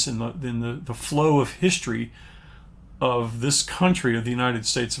brilliance in the flow of history of this country, of the United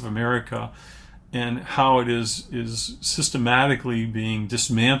States of America, and how it is systematically being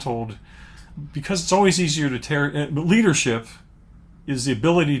dismantled, because it's always easier to tear. But leadership is the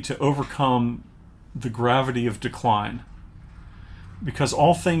ability to overcome the gravity of decline, because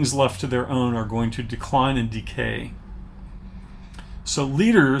all things left to their own are going to decline and decay. So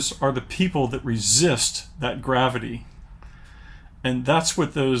leaders are the people that resist that gravity. And that's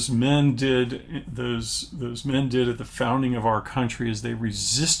what those men did. Those men did at the founding of our country, is they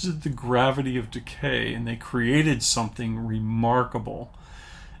resisted the gravity of decay, and they created something remarkable.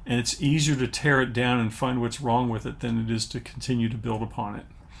 And it's easier to tear it down and find what's wrong with it than it is to continue to build upon it.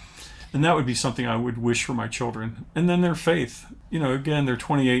 And that would be something I would wish for my children. And then their faith. Again, they're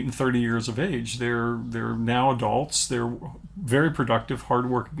 28 and 30 years of age. They're now adults. They're very productive,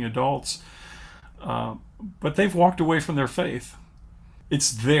 hardworking adults. But they've walked away from their faith.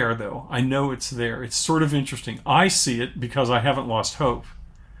 It's there, though. I know it's there. It's sort of interesting. I see it because I haven't lost hope.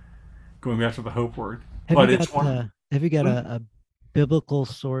 Going back to the hope word. Have you got a biblical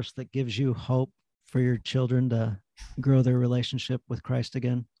source that gives you hope for your children to grow their relationship with Christ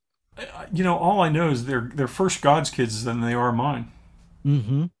again? All I know is they're first God's kids than they are mine.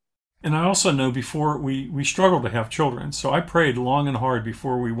 Mm-hmm. And I also know before we struggled to have children. So I prayed long and hard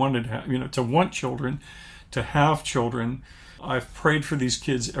before we wanted to have, to want children, to have children. I've prayed for these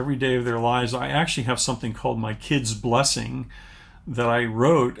kids every day of their lives. I actually have something called my kids' blessing that I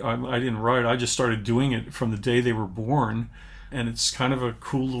wrote. I didn't write. I just started doing it from the day they were born. And it's kind of a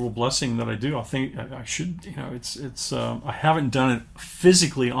cool little blessing that I do. I think I should, I haven't done it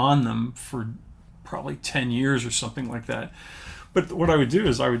physically on them for probably 10 years or something like that. But what I would do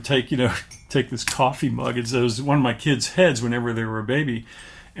is I would take this coffee mug. It was one of my kids' heads whenever they were a baby.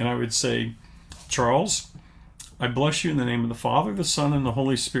 And I would say, Charles, I bless you in the name of the Father, the Son, and the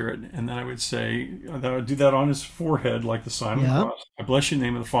Holy Spirit. And then I would say, I would do that on his forehead like the sign of the cross. I bless you in the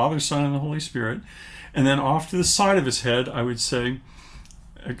name of the Father, Son, and the Holy Spirit. And then off to the side of his head, I would say,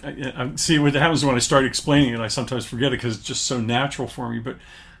 see what happens when I start explaining it. I sometimes forget it because it's just so natural for me. But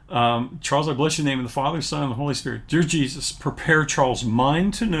Charles, I bless you in the name of the Father, Son, and the Holy Spirit. Dear Jesus, prepare Charles'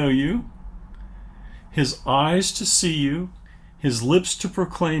 mind to know you, his eyes to see you, his lips to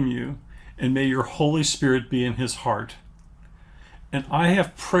proclaim you, and may your Holy Spirit be in his heart. And I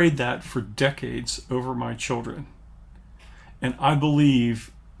have prayed that for decades over my children. And I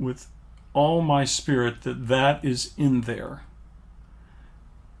believe with all my spirit that is in there.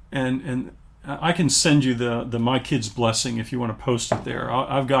 And I can send you the My Kids Blessing if you want to post it there.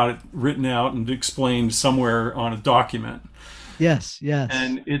 I've got it written out and explained somewhere on a document. Yes.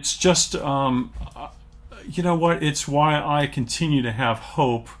 And it's just, you know what? It's why I continue to have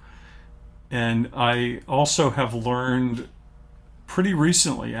hope. And I also have learned pretty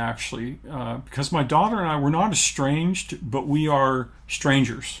recently, actually, because my daughter and I were not estranged, but we are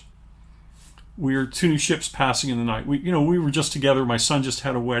strangers. We are two ships passing in the night. We were just together. My son just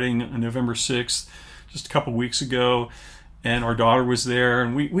had a wedding on November 6th, just a couple weeks ago, and our daughter was there,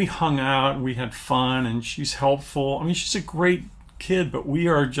 and we hung out and we had fun, and she's helpful. I mean, she's a great kid, but we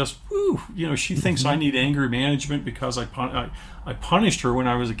are just, she thinks I need anger management because I punished her when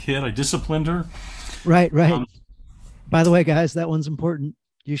I was a kid. I disciplined her. Right, right. Um, By the way, guys, that one's important.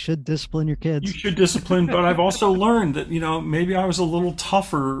 You should discipline your you kids. should discipline, but I've also learned that, maybe I was a little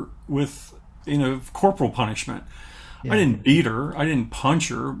tougher with, corporal punishment. I Yeah, didn't beat her, I didn't punch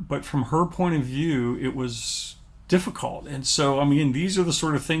her, but from her point of view, it was difficult. And so, I mean, these are the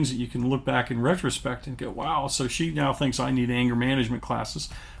sort of things that you can look back in retrospect and go, wow, so she now thinks I need anger management classes.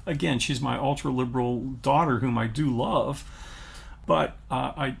 Again, she's my ultra liberal daughter, whom I do love, but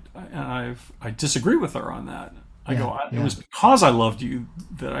I disagree with her on that. I yeah, go, it yeah. was because I loved you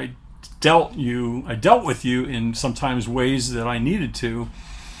that I dealt with you in sometimes ways that I needed to,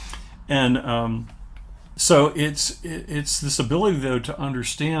 and so it's this ability though to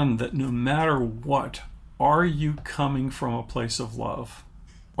understand that no matter what, are you coming from a place of love?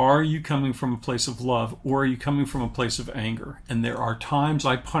 Are you coming from a place of love, or are you coming from a place of anger? And there are times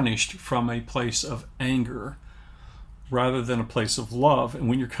I punished from a place of anger rather than a place of love. And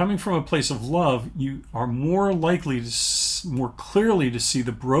when you're coming from a place of love, you are more likely to more clearly to see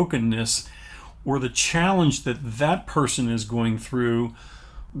the brokenness or the challenge that that person is going through,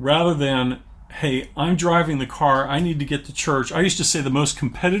 rather than, hey, I'm driving the car, I need to get to church. I used to say the most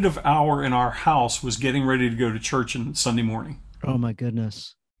competitive hour in our house was getting ready to go to church on Sunday morning, Oh my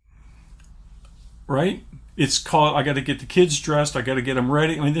goodness. right? It's called, I got to get the kids dressed, I got to get them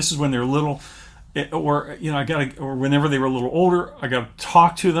ready. I mean, this is when they're little, or or whenever they were a little older, I got to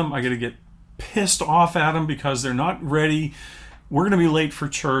talk to them. I got to get pissed off at them because they're not ready. We're going to be late for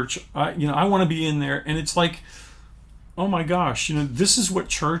church. I want to be in there, and it's like, oh my gosh, this is what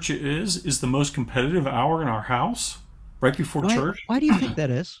church is the most competitive hour in our house, right before Why church. why do you think that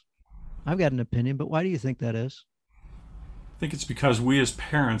is? I've got an opinion, but why do you think that is? I think it's because we as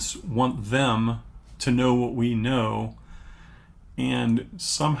parents want them to know what we know, and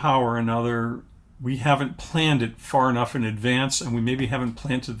somehow or another we haven't planned it far enough in advance, and we maybe haven't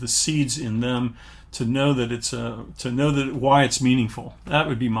planted the seeds in them to know that why it's meaningful. That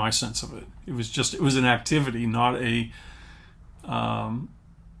would be my sense of it. It was an activity, not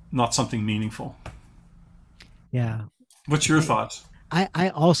something meaningful. Yeah. What's your thoughts? I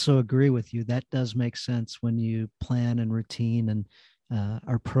also agree with you. That does make sense when you plan and routine and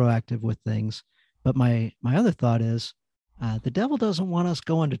are proactive with things. But my other thought is the devil doesn't want us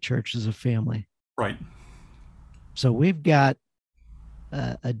going to church as a family. Right. So we've got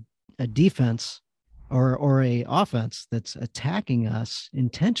a, a defense or a offense that's attacking us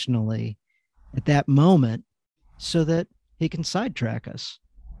intentionally at that moment so that he can sidetrack us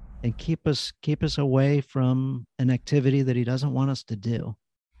and keep us away from an activity that he doesn't want us to do.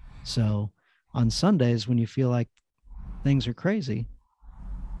 So on Sundays when you feel like things are crazy,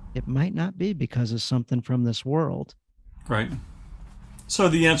 it might not be because of something from this world. Right. So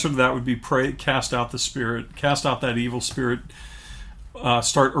the answer to that would be pray, cast out the spirit, cast out that evil spirit.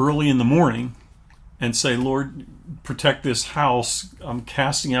 Start early in the morning and say, Lord, protect this house. I'm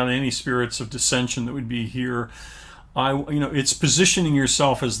casting out any spirits of dissension that would be here. It's positioning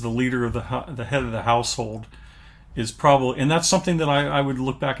yourself as the leader of the head of the household is probably, and that's something that I would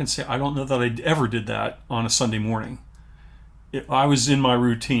look back and say, I don't know that I ever did that on a Sunday morning. I was in my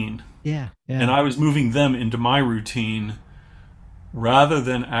routine, Yeah, and yeah. I was moving them into my routine rather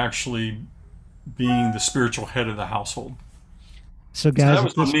than actually being the spiritual head of the household. So So that guys,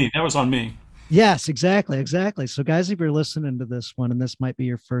 was if on this me. That was on me. yes, exactly, exactly. So guys, if you're listening to this one and this might be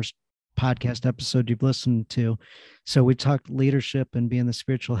your first podcast episode you've listened to, so we talked leadership and being the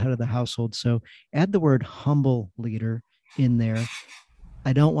spiritual head of the household. So add the word humble leader in there.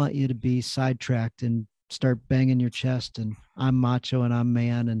 I don't want you to be sidetracked and start banging your chest and I'm macho and I'm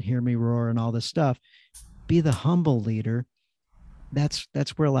man and hear me roar and all this stuff. Be the humble leader. That's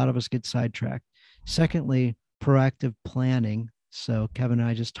where a lot of us get sidetracked. Secondly, proactive planning. So Kevin and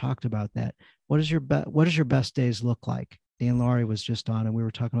I just talked about that. What does your best days look like? Dan Laurie was just on and we were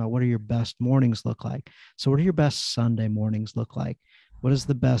talking about what do your best mornings look like? So what do your best Sunday mornings look like? What does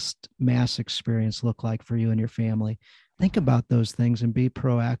the best mass experience look like for you and your family? Think about those things and be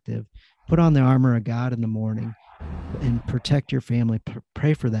proactive. Put on the armor of God in the morning and protect your family.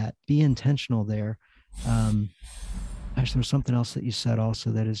 Pray for that. Be intentional there. Um, Gosh, there's something else that you said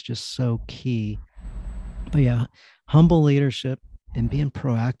also that is just so key. But yeah, humble leadership and being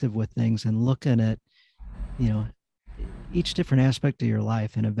proactive with things and looking at, you know, each different aspect of your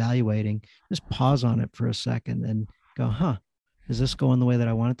life and evaluating, just pause on it for a second and go, huh, is this going the way that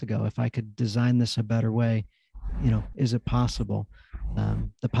I want it to go? If I could design this a better way, is it possible?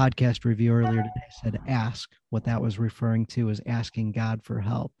 The podcast review earlier today said ask. What that was referring to is asking God for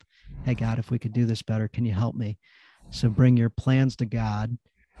help. Hey, God, if we could do this better, can you help me? So bring your plans to God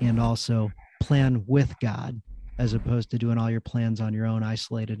and also plan with God, as opposed to doing all your plans on your own,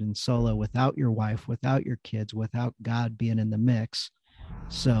 isolated and solo, without your wife, without your kids, without God being in the mix.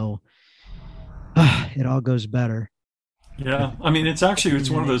 So it all goes better. Yeah, I mean, it's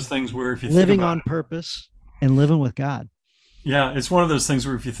one of those things where if you think Living about on it, purpose and living with God. yeah, it's one of those things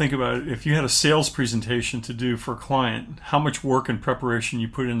where if you think about it, if you had a sales presentation to do for a client, how much work and preparation you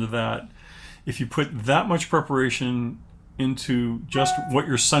put into that. If you put that much preparation into just what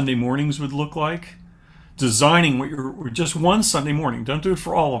your Sunday mornings would look like, designing what your just one Sunday morning, don't do it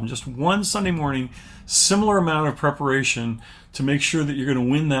for all of them, just one Sunday morning, similar amount of preparation to make sure that you're going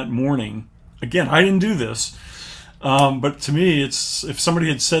to win that morning. Again, I didn't do this, but to me, it's if somebody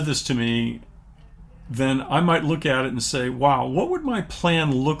had said this to me, then I might look at it and say, "Wow, what would my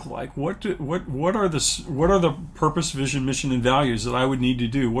plan look like? What are the purpose, vision, mission, and values that I would need to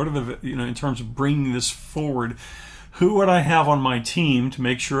do? What are the in terms of bringing this forward? Who would I have on my team to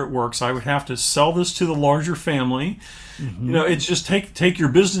make sure it works? I would have to sell this to the larger family. Mm-hmm. It's just take your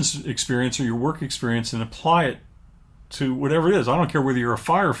business experience or your work experience and apply it to whatever it is. I don't care whether you're a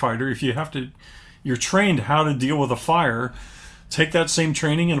firefighter. If you're trained how to deal with a fire. Take that same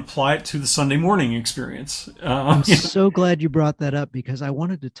training and apply it to the Sunday morning experience. I'm so glad you brought that up, because I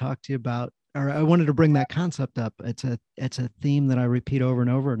wanted to talk to you about, or I wanted to bring that concept up. It's a theme that I repeat over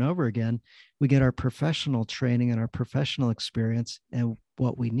and over and over again. We get our professional training and our professional experience, and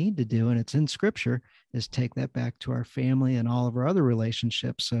what we need to do, and it's in scripture, is take that back to our family and all of our other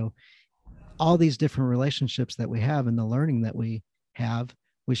relationships. So all these different relationships that we have and the learning that we have,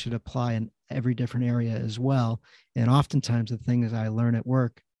 we should apply in every different area as well. And oftentimes the things I learn at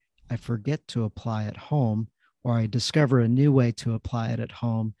work, I forget to apply at home, or I discover a new way to apply it at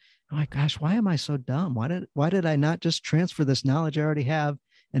home. I'm like, gosh, why am I so dumb? Why did I not just transfer this knowledge I already have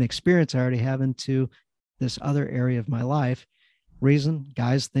and experience I already have into this other area of my life? Reason,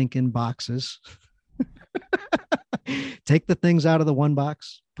 guys think in boxes. Take the things out of the one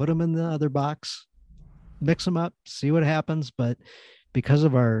box, put them in the other box, mix them up, see what happens. But because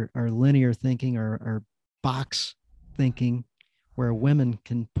of our linear thinking, our box thinking, where women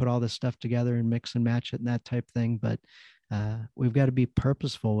can put all this stuff together and mix and match it and that type thing. But we've got to be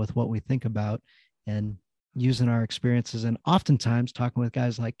purposeful with what we think about and using our experiences. And oftentimes talking with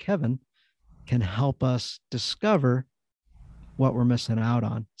guys like Kevin can help us discover what we're missing out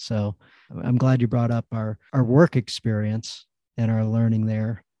on. So I'm glad you brought up our work experience and our learning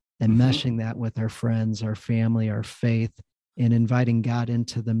there, and meshing that with our friends, our family, our faith, and inviting God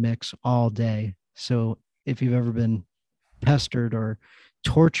into the mix all day. So if you've ever been pestered or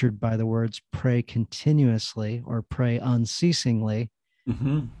tortured by the words pray continuously or pray unceasingly,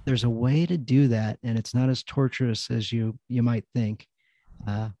 there's a way to do that, and it's not as torturous as you might think.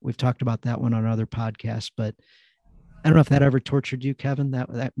 We've talked about that one on other podcasts, but I don't know if that ever tortured you, Kevin.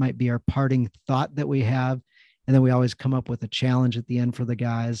 That might be our parting thought that we have. And then we always come up with a challenge at the end for the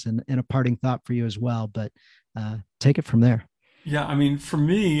guys, and a parting thought for you as well. But take it from there. Yeah, I mean, for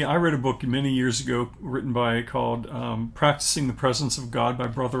me, I read a book many years ago called "Practicing the Presence of God" by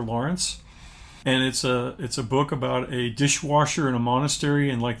Brother Lawrence, and it's a book about a dishwasher in a monastery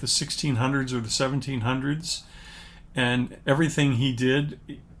in like the 1600s or the 1700s, and everything he did,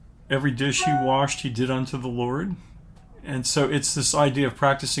 every dish he washed, he did unto the Lord, and so it's this idea of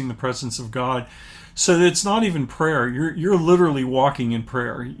practicing the presence of God. So it's not even prayer. You're literally walking in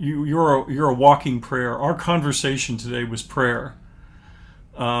prayer. You're a walking prayer. Our conversation today was prayer.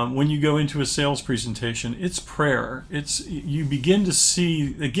 When you go into a sales presentation, it's prayer. You begin to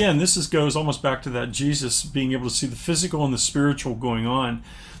see, again, goes almost back to that Jesus being able to see the physical and the spiritual going on,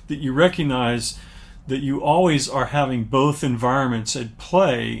 that you recognize that you always are having both environments at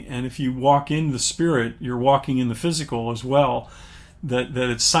play, and if you walk in the spirit, you're walking in the physical as well. That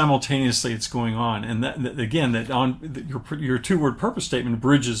it's simultaneously it's going on, and your two-word purpose statement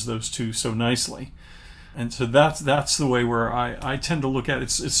bridges those two so nicely, and so that's the way where I tend to look at it.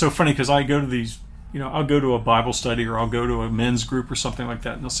 It's so funny because I go to these, I'll go to a Bible study or I'll go to a men's group or something like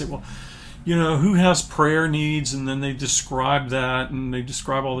that, and they'll say, well, who has prayer needs, and then they describe that and they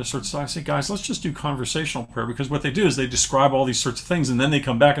describe all this sorts of stuff. I say, guys, let's just do conversational prayer, because what they do is they describe all these sorts of things, and then they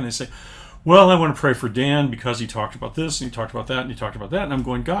come back and they say, well, I want to pray for Dan because he talked about this and he talked about that and he talked about that. And I'm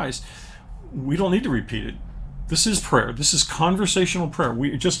going, guys, we don't need to repeat it. This is prayer. This is conversational prayer.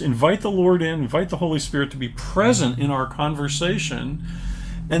 We just invite the Lord in, invite the Holy Spirit to be present in our conversation,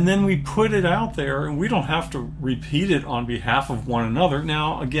 and then we put it out there, and we don't have to repeat it on behalf of one another.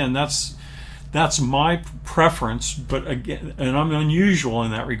 Now, again, that's my preference, but again, and I'm unusual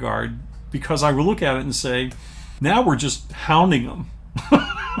in that regard, because I will look at it and say, now we're just hounding them.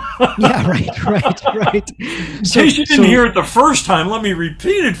 Yeah, right. In case you didn't hear it the first time, let me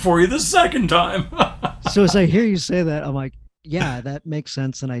repeat it for you the second time. So as I hear you say that, I'm like, yeah, that makes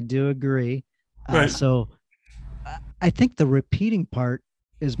sense, and I do agree. Right. So I think the repeating part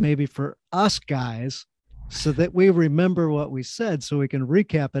is maybe for us guys, so that we remember what we said, so we can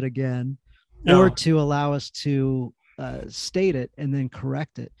recap it again, or to allow us to state it and then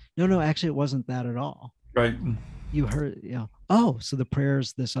correct it. No, actually, it wasn't that at all. Right. You heard, oh, so the prayer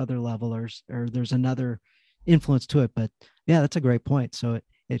is this other level, or there's another influence to it. But yeah, that's a great point. So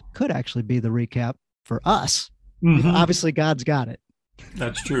it could actually be the recap for us. Mm-hmm. Obviously, God's got it.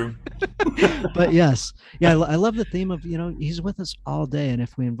 That's true. But yes, yeah, I love the theme of, he's with us all day. And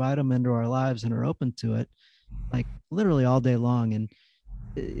if we invite him into our lives and are open to it, like literally all day long. And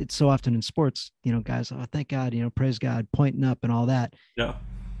it's so often in sports, guys, oh, thank God, praise God, pointing up and all that. Yeah.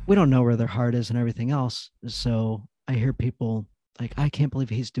 We don't know where their heart is and everything else. So I hear people like, I can't believe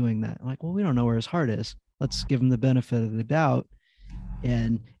he's doing that. I'm like, well, we don't know where his heart is. Let's give him the benefit of the doubt.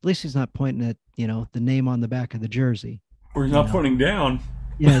 And at least he's not pointing at, the name on the back of the jersey. Or he's not pointing down.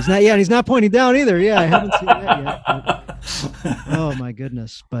 Yeah, he's not. Yeah, he's not pointing down either. Yeah, I haven't seen that yet. But, oh my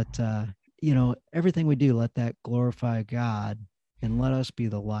goodness! But everything we do, let that glorify God, and let us be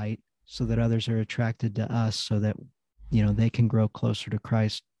the light, so that others are attracted to us, so that they can grow closer to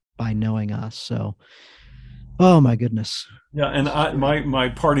Christ by knowing us. So, oh my goodness! Yeah, and my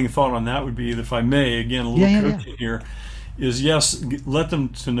parting thought on that would be, if I may, again, a little coaching here, is yes, let them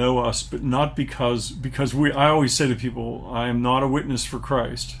to know us, but not because I always say to people, I am not a witness for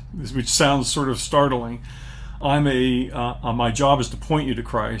Christ, which sounds sort of startling. My job is to point you to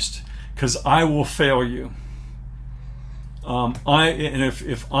Christ, because I will fail you.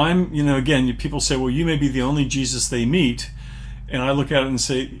 If I'm, again, people say, well, you may be the only Jesus they meet, and I look at it and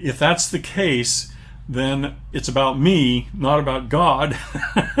say, if that's the case, then it's about me, not about God,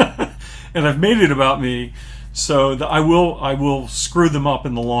 and I've made it about me. So I will screw them up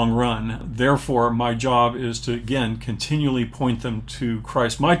in the long run. Therefore, my job is to, again, continually point them to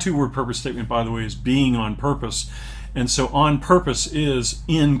Christ. My 2-word purpose statement, by the way, is being on purpose. And so on purpose is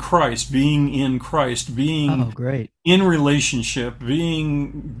in Christ, being in Christ, being great. In relationship,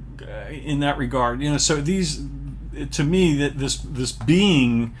 being in that regard. So to me, that this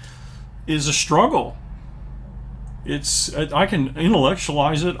being is a struggle. I can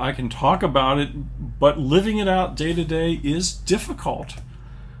intellectualize it, I can talk about it, but living it out day to day is difficult.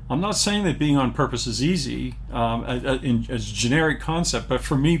 I'm not saying that being on purpose is easy as a generic concept, but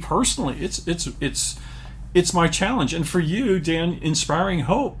for me personally, it's my challenge. And for you, Dan, inspiring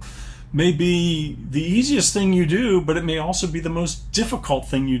hope may be the easiest thing you do, but it may also be the most difficult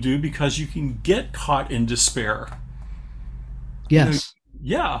thing you do, because you can get caught in despair. Yes.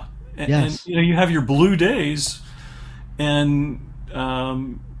 Yeah. Yes. And you have your blue days. And how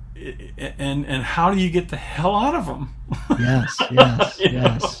do you get the hell out of them? Yes,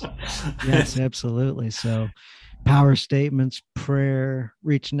 absolutely. So power statements, prayer,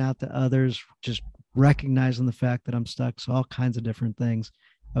 reaching out to others, just recognizing the fact that I'm stuck. So all kinds of different things.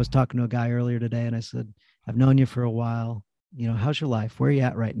 I was talking to a guy earlier today, and I said, I've known you for a while. How's your life? Where are you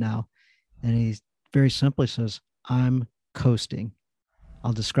at right now? And he very simply says, I'm coasting.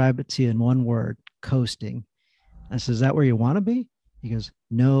 I'll describe it to you in one word: coasting. I said, is that where you want to be? He goes,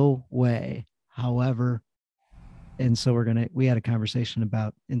 no way. However, and so we had a conversation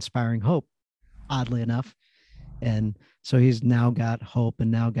about inspiring hope, oddly enough. And so he's now got hope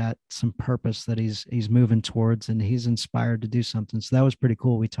and now got some purpose that he's moving towards, and he's inspired to do something. So that was pretty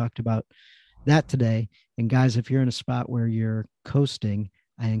cool. We talked about that today. And guys, if you're in a spot where you're coasting,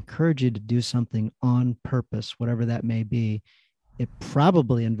 I encourage you to do something on purpose, whatever that may be. It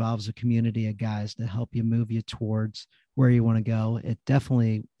probably involves a community of guys to help you move you towards where you want to go. It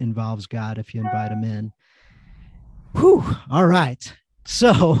definitely involves God if you invite him in. Whew. All right.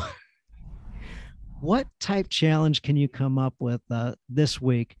 So what type challenge can you come up with this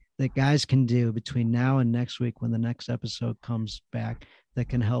week that guys can do between now and next week, when the next episode comes back, that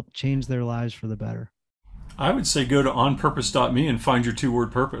can help change their lives for the better? I would say go to onpurpose.me and find your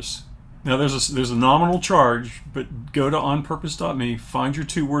 2-word purpose. Now, there's a nominal charge, but go to onpurpose.me, find your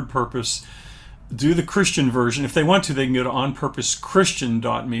 2-word purpose, do the Christian version. If they want to, they can go to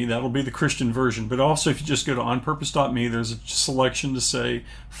onpurposechristian.me. That'll be the Christian version. But also, if you just go to onpurpose.me, there's a selection to say,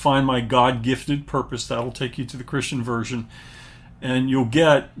 find my God-gifted purpose. That'll take you to the Christian version. And you'll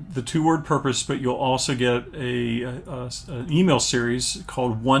get the 2-word purpose, but you'll also get an email series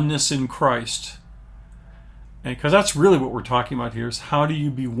called Oneness in Christ. And because that's really what we're talking about here, is how do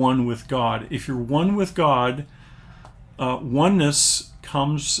you be one with God? If you're one with God, oneness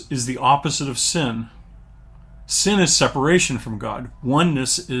is the opposite of sin. Sin is separation from God.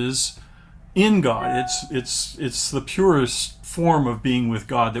 Oneness is in God. It's the purest form of being with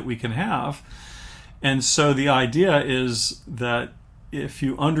God that we can have. And so the idea is that if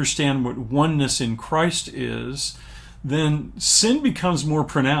you understand what oneness in Christ is, then sin becomes more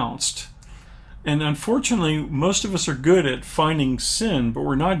pronounced. And unfortunately, most of us are good at finding sin, but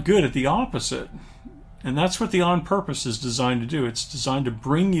we're not good at the opposite. And that's what the On Purpose is designed to do. It's designed to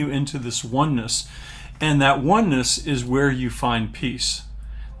bring you into this oneness. And that oneness is where you find peace.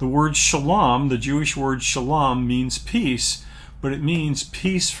 The word shalom, the Jewish word shalom, means peace, but it means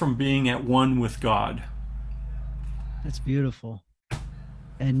peace from being at one with God. That's beautiful.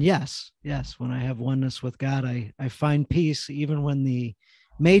 And yes, when I have oneness with God, I find peace even when the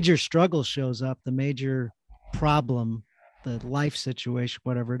major struggle shows up, the major problem, the life situation,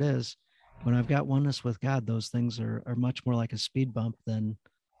 whatever it is. When I've got oneness with God, those things are much more like a speed bump than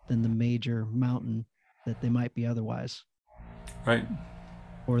the major mountain that they might be otherwise. Right.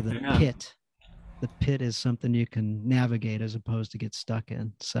 Or the pit. The pit is something you can navigate as opposed to get stuck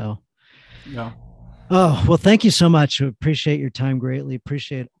in. So, yeah. Oh, well, thank you so much. I appreciate your time greatly.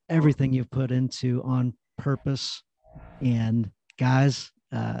 Appreciate everything you've put into On Purpose. And guys,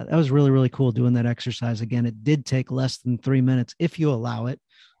 that was really, really cool doing that exercise. Again, it did take less than 3 minutes if you allow it.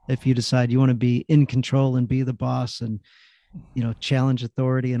 If you decide you want to be in control and be the boss and, challenge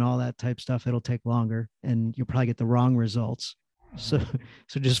authority and all that type stuff, it'll take longer and you'll probably get the wrong results. So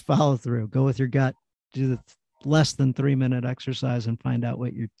just follow through, go with your gut, do the less than 3 minute exercise and find out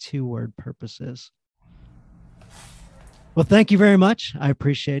what your 2-word purpose is. Well, thank you very much. I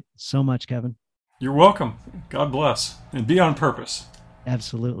appreciate it so much, Kevin. You're welcome. God bless and be on purpose.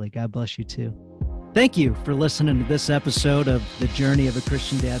 Absolutely. God bless you too. Thank you for listening to this episode of the Journey of a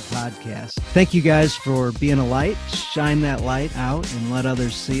Christian Dad podcast. Thank you guys for being a light. Shine that light out and let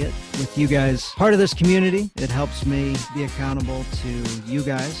others see it. With you guys part of this community, it helps me be accountable to you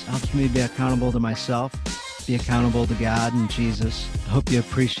guys. It helps me be accountable to myself, be accountable to God and Jesus. I hope you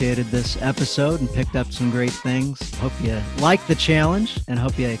appreciated this episode and picked up some great things. Hope you like the challenge and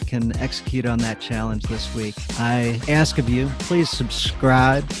hope you can execute on that challenge this week. I ask of you, please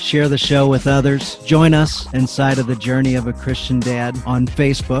subscribe, share the show with others. Join us inside of the Journey of a Christian Dad on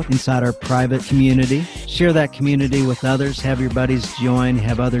Facebook, inside our private community. Share that community with others. Have your buddies join.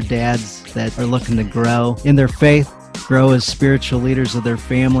 Have other dads that are looking to grow in their faith, grow as spiritual leaders of their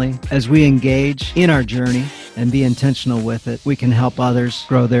family. As we engage in our journey and be intentional with it, we can help others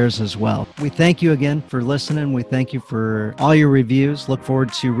grow theirs as well. We thank you again for listening. We thank you for all your reviews. Look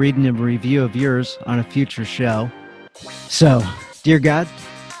forward to reading a review of yours on a future show. So, dear God,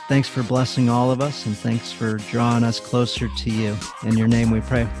 thanks for blessing all of us and thanks for drawing us closer to you. In your name we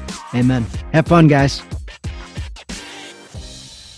pray. Amen. Have fun, guys.